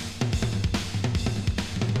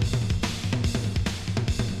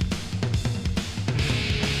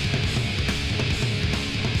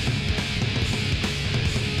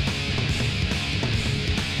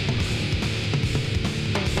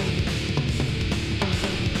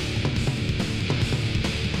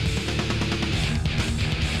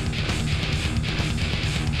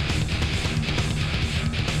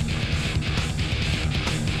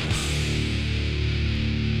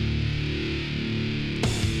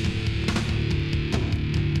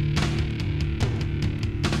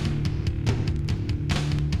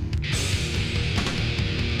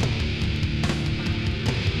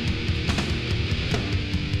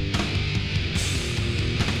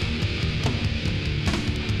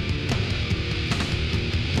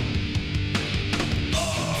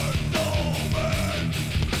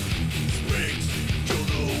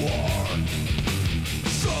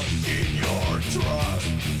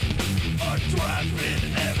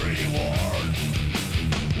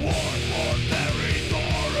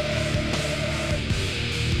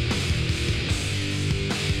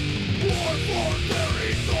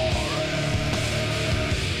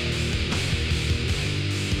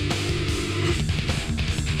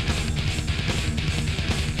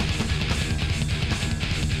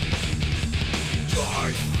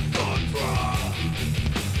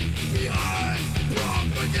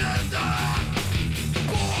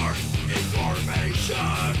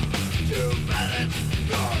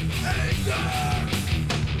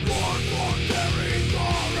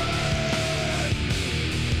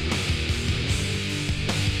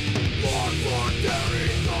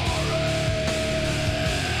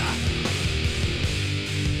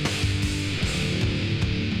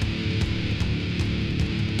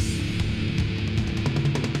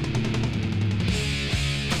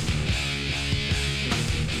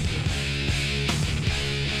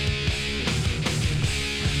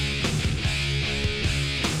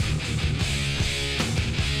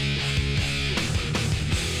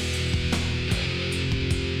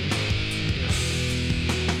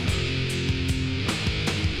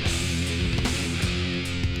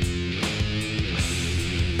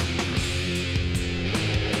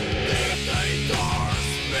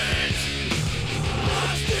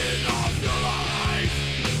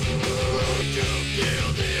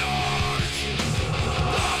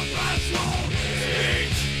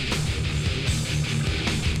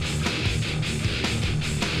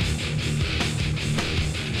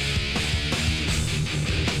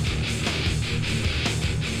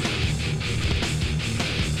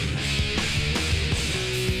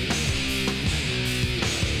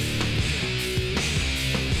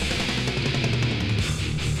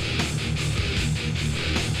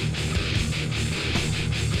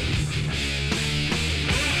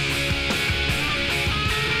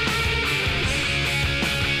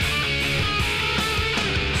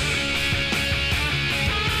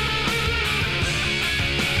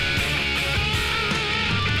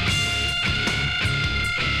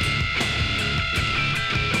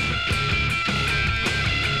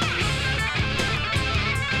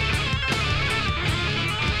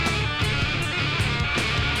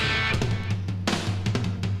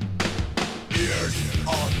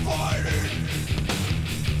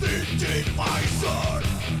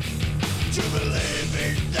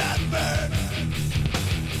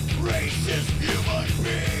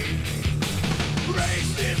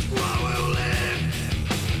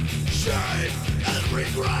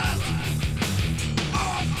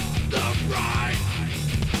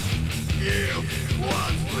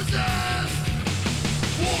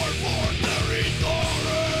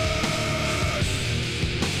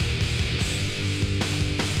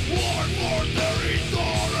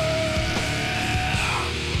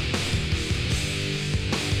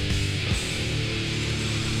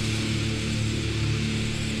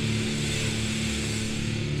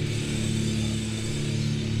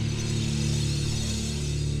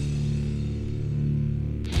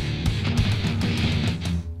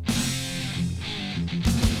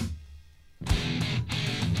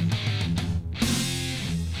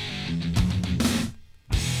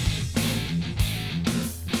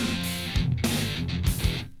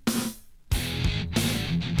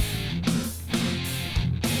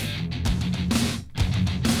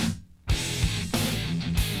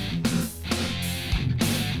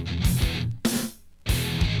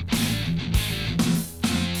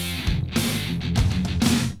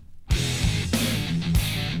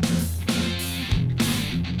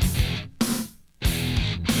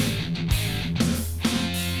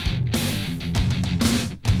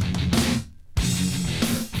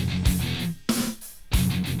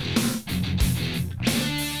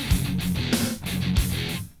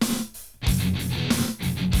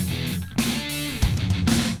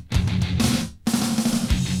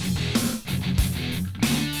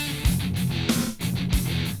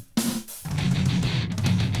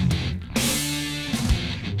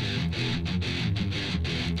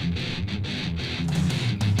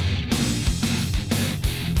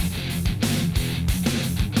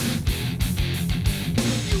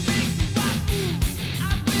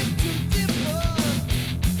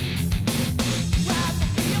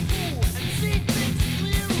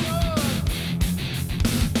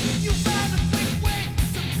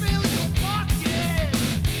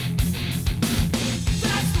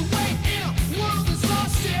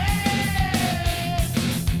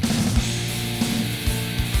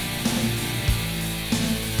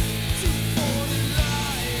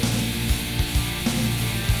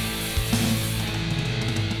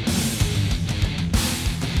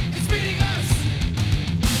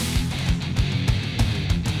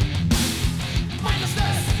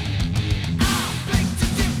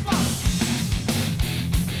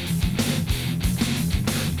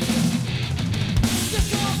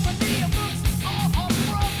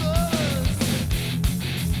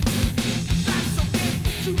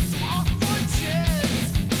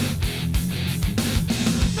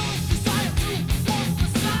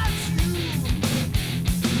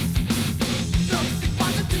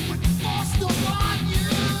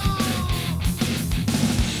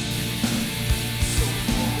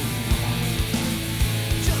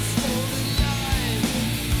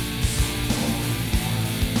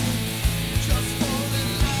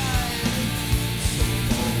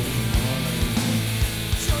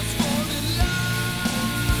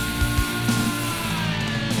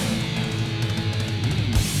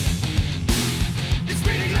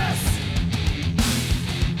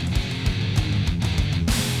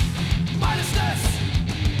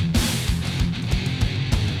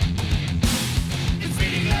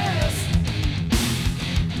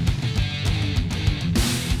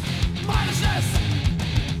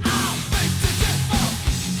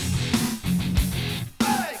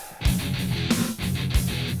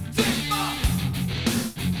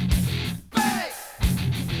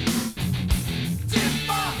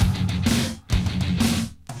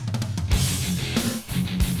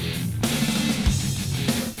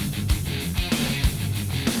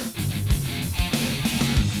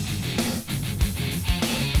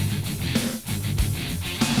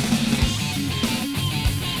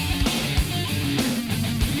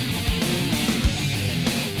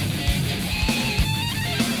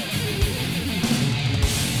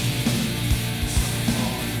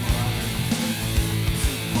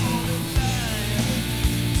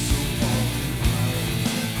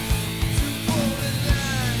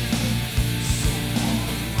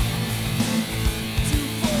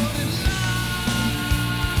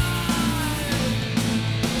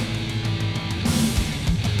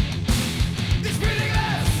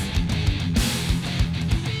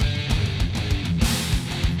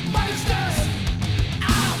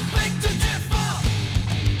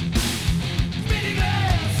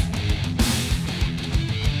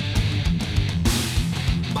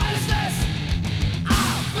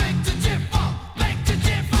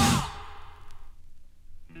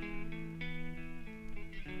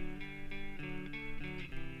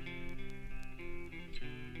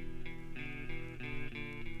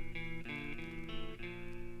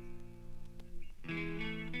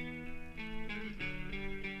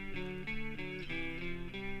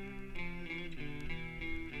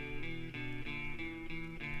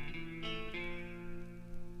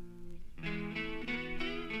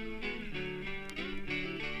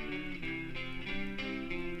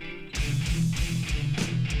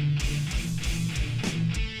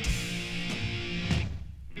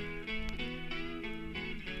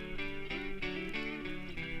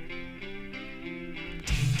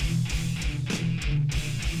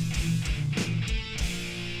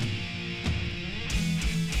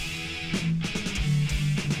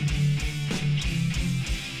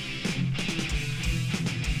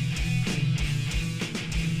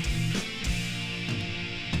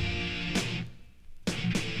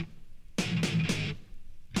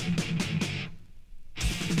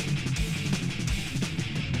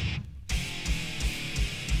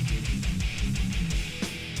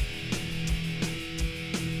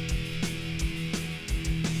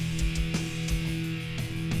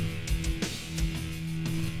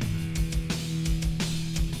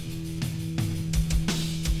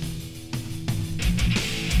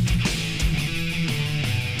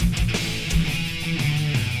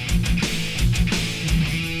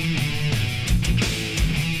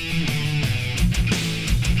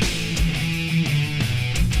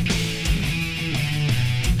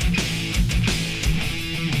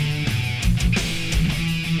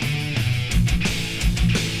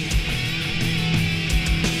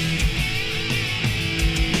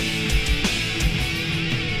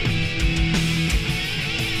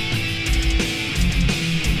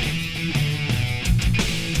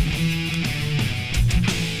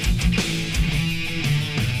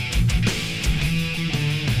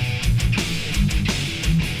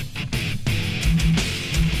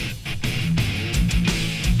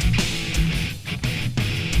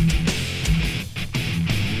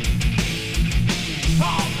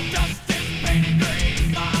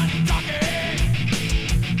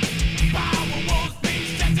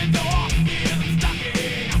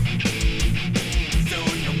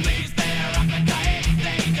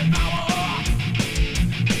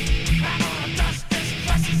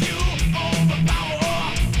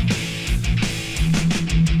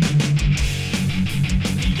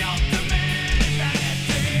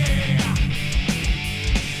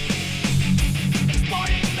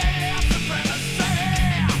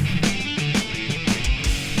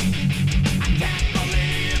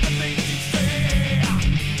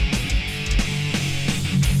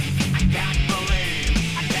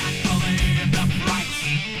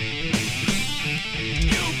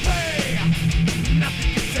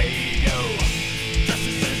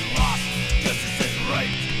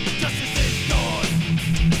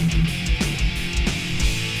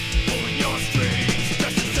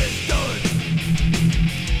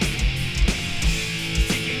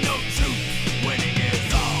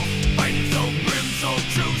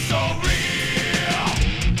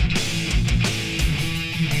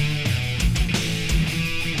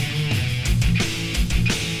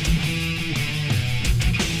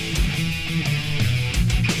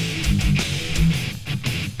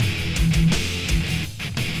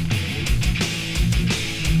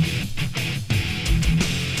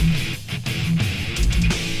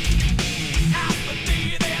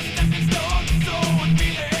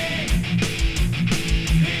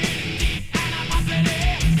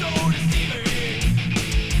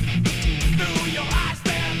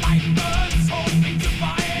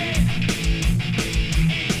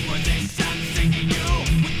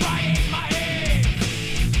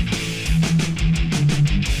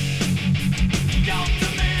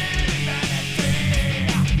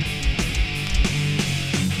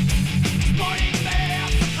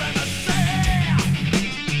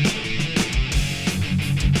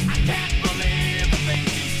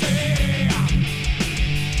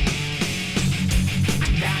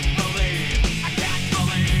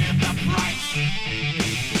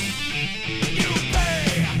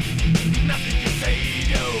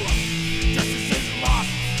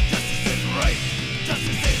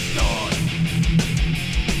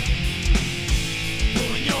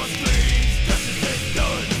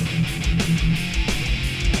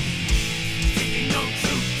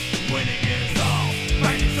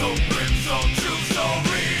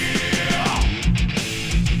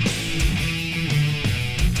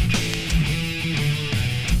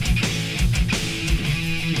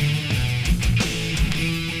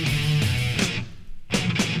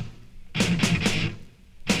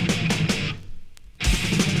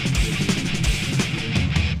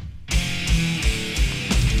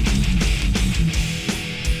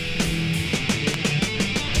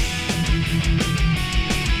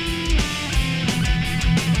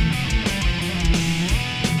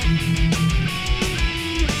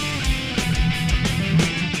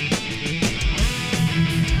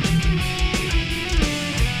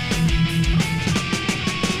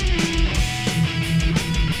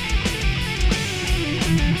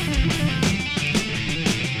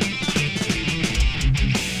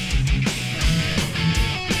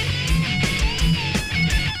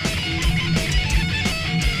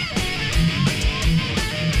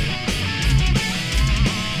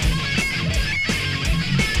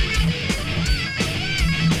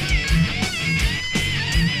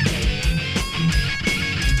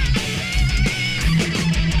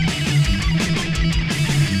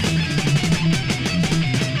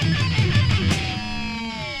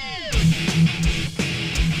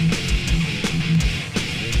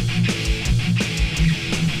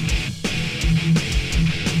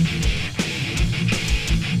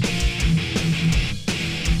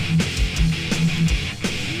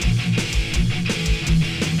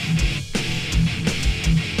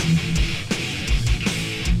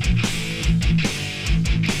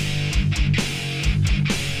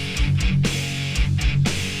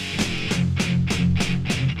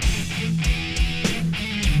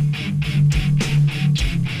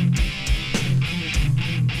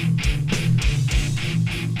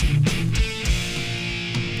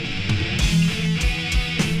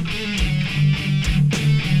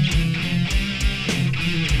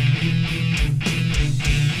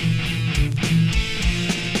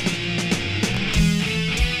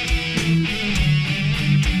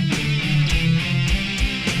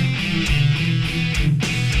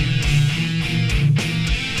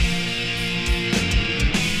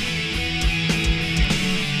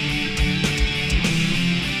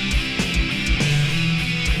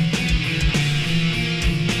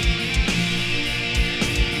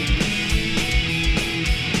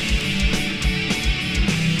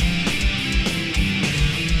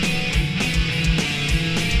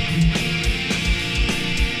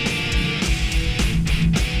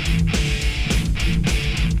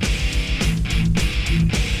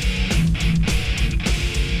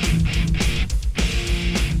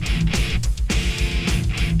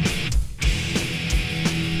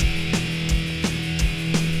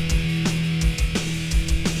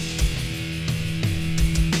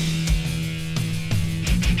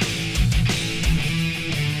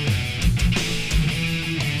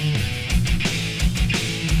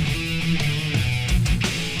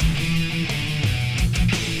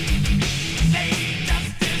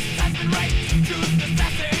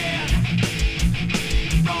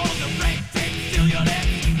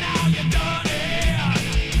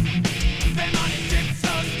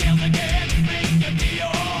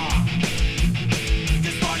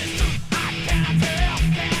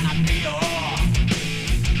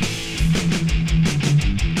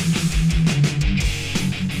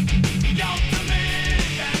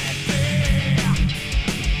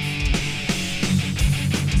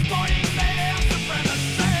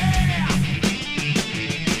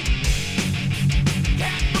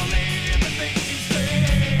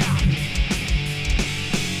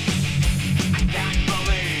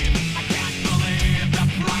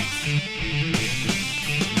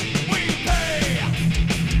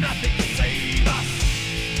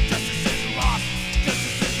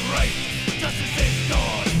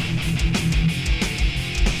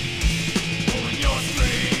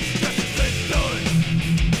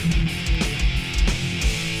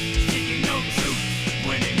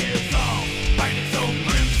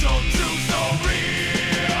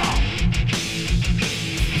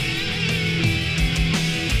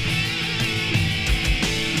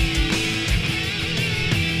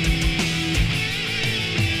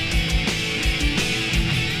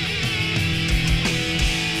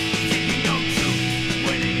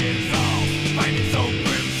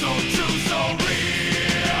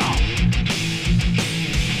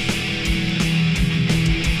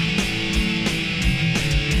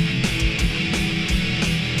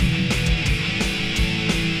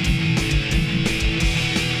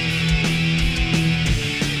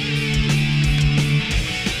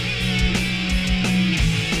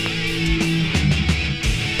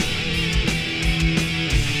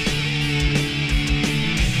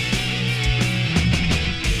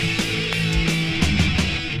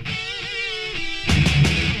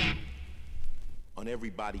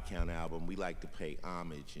 Body Count album, we like to pay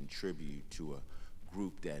homage and tribute to a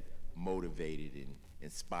group that motivated and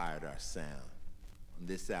inspired our sound. On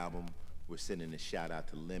this album, we're sending a shout out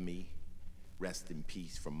to Lemmy. Rest in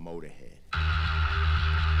peace from Motorhead.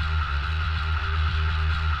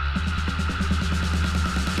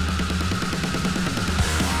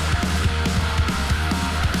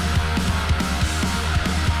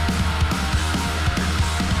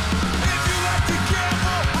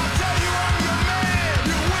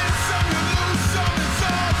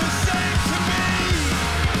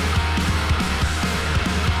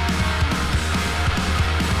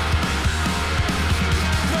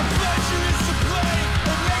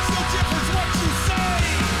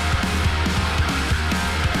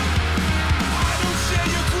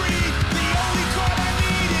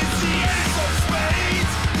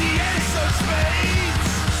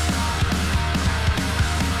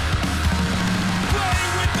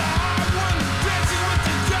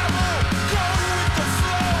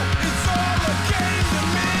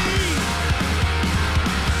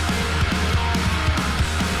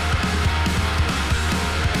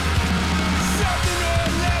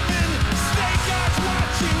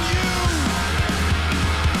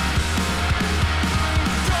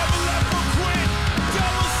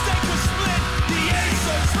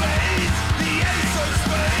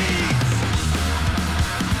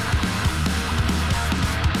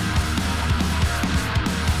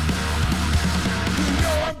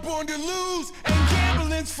 To lose and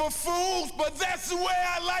gambling's for fools, but that's the way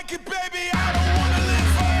I like it, baby. I don't wanna live.